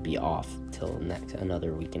you'll be off till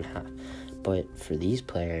another week and a half. But for these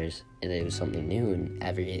players, it was something new, and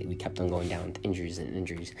we kept on going down with injuries, and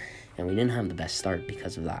we didn't have the best start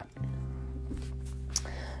because of that.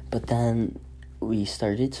 But then we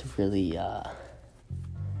started to really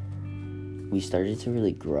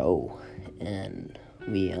grow, and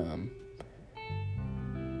we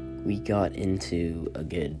got into a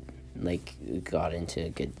good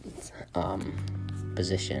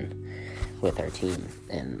position with our team,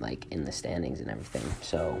 and like in the standings and everything.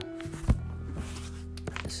 So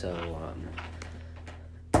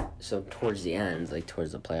towards the end, like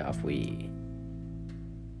towards the playoff,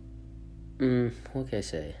 what can I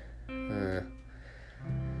say?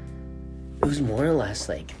 It was more or less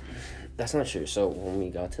like, that's not true. So when we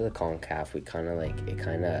got to the CONCACAF,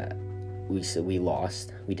 we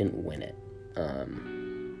lost. We didn't win it.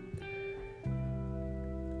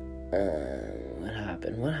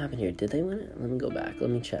 What happened here? Did they win it? Let me go back. Let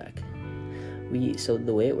me check. So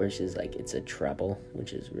the way it works is like it's a treble,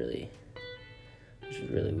 which is really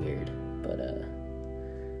weird. But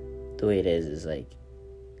the way it is like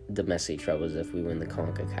domestic trebles if we win the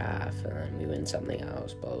CONCACAF and then we win something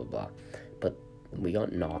else, blah blah blah. But we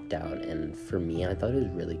got knocked out, and for me, I thought it was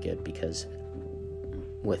really good, because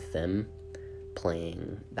with them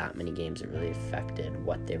playing that many games, it really affected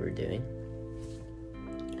what they were doing.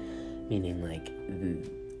 Meaning, like,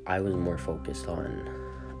 I was more focused on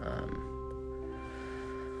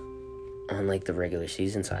like the regular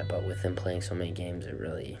season side, but with them playing so many games, it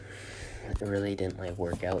really didn't like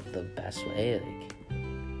work out the best way.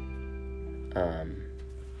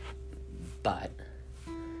 But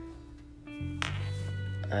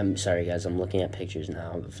I'm sorry guys, I'm looking at pictures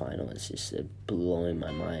now of the final. It's just blowing my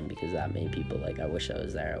mind, because that many people, like, I wish I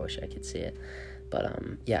was there. I wish I could see it. But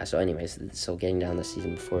yeah, so anyways, so getting down the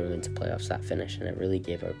season before we went to playoffs, that finished, and it really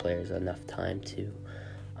gave our players enough time to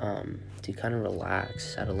kind of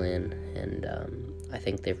relax, settle in, and I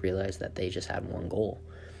think they've realized that they just had one goal,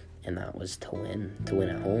 and that was to win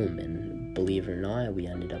at home. And believe it or not, we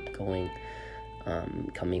ended up coming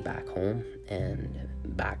back home and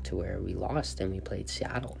back to where we lost, and we played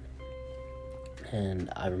Seattle. And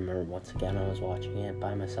I remember once again I was watching it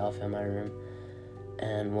by myself in my room,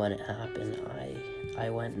 and when it happened, I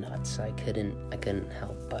went nuts. I couldn't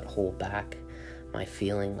help but hold back my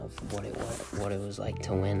feeling of what it was like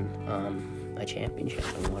to win a championship,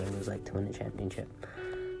 and what it was like to win a championship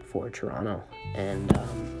for Toronto. And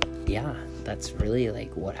yeah, that's really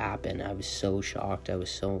like what happened. I was so shocked. I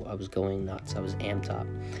was going nuts. I was amped up.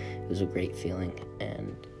 It was a great feeling,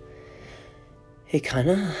 and I kind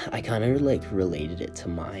of like related it to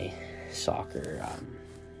my soccer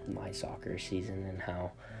season, and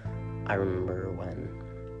how I remember when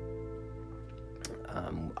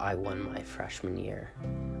I won my freshman year,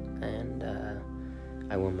 and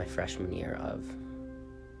I won my freshman year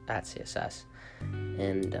at CSS,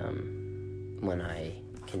 and when I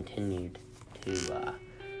continued to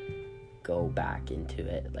go back into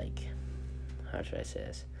it, like, how should I say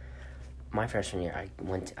this? My freshman year,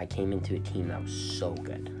 I came into a team that was so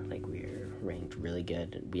good. Like, we were ranked really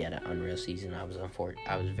good. We had an unreal season. I was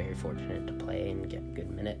very fortunate to play and get good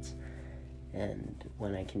minutes. And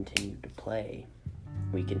when I continued to play,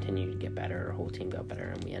 we continued to get better. Our whole team got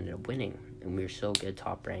better, and we ended up winning. And we were so good,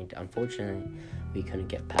 top ranked. Unfortunately, we couldn't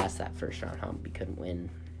get past that first round hump. We couldn't win,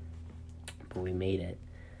 but we made it.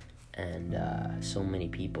 And so many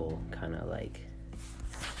people kind of like,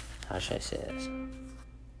 how should I say this?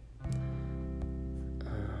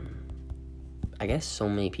 I guess so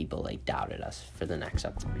many people like doubted us for the next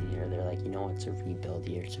upcoming year. They're like, it's a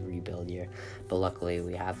rebuild year. But luckily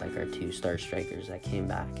we had like our 2 star strikers that came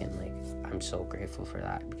back, and like I'm so grateful for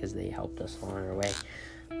that because they helped us along our way.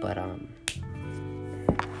 But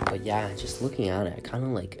yeah, just looking at it, I kind of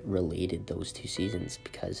like related those 2 seasons,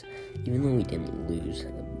 because even though we didn't lose,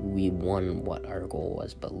 we won what our goal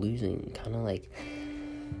was, but losing kind of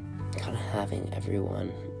having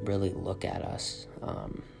everyone really look at us,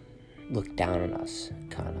 look down on us,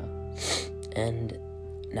 kind of. And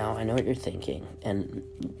now I know what you're thinking, and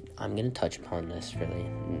I'm gonna touch upon this really.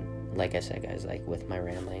 Like I said, guys, like with my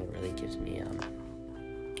rambling, it really gives me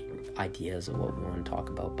ideas of what we want to talk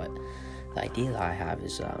about. But the idea that I have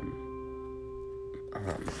is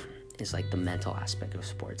like the mental aspect of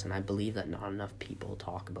sports, and I believe that not enough people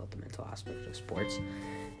talk about the mental aspect of sports,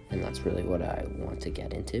 and that's really what I want to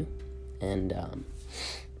get into. And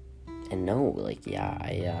no, like,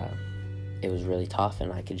 yeah, it was really tough,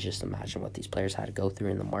 and I could just imagine what these players had to go through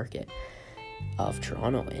in the market of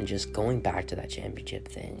Toronto. And just going back to that championship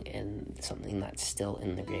thing, and something that's still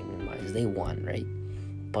in the great minds, they won, right?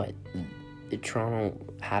 But Toronto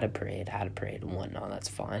had a parade and whatnot, that's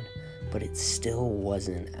fine, but it still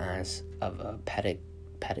wasn't as of a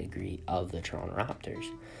pedigree of the Toronto Raptors,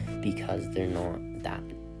 because they're not that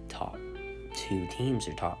top 2 teams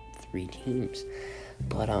or top 3 teams.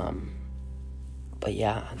 But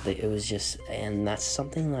yeah, it was just, and that's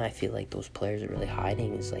something that I feel like those players are really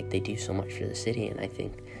hiding, is like they do so much for the city, and I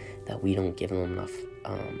think that we don't give them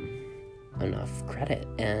enough credit.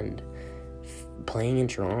 And playing in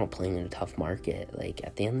Toronto, playing in a tough market, like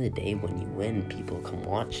at the end of the day, when you win, people come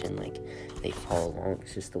watch, and like they follow along.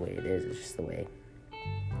 It's just the way it is. It's just the way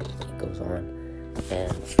it goes on.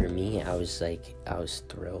 And for me, I was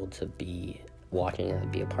thrilled to be watching it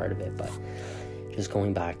and be a part of it. But just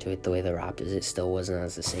going back to it, the way the Raptors, it still wasn't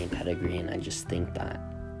as the same pedigree, and I just think that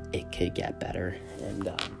it could get better.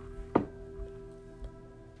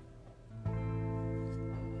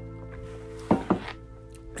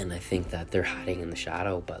 And I think that they're hiding in the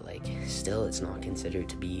shadow, but like still it's not considered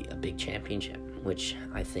to be a big championship, which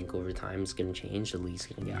I think over time is going to change. The league's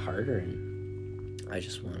going to get harder, and I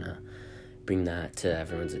just want to bring that to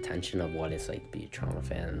everyone's attention of what it's like to be a Toronto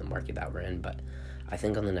fan and the market that we're in. But I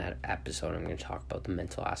think on the next episode I'm going to talk about the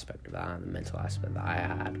mental aspect of that, the mental aspect that I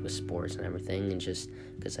had with sports and everything, and just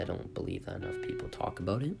because I don't believe that enough people talk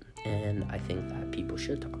about it, and I think that people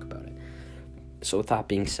should talk about it. So with that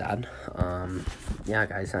being said, yeah,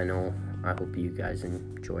 guys, I hope you guys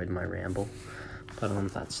enjoyed my ramble, but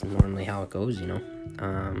that's normally how it goes,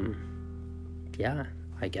 yeah,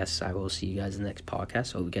 I guess I will see you guys in the next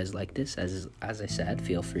podcast. Hope you guys like this. As I said,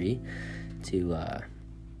 feel free to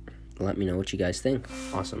let me know what you guys think.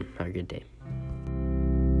 Awesome. Have a good day.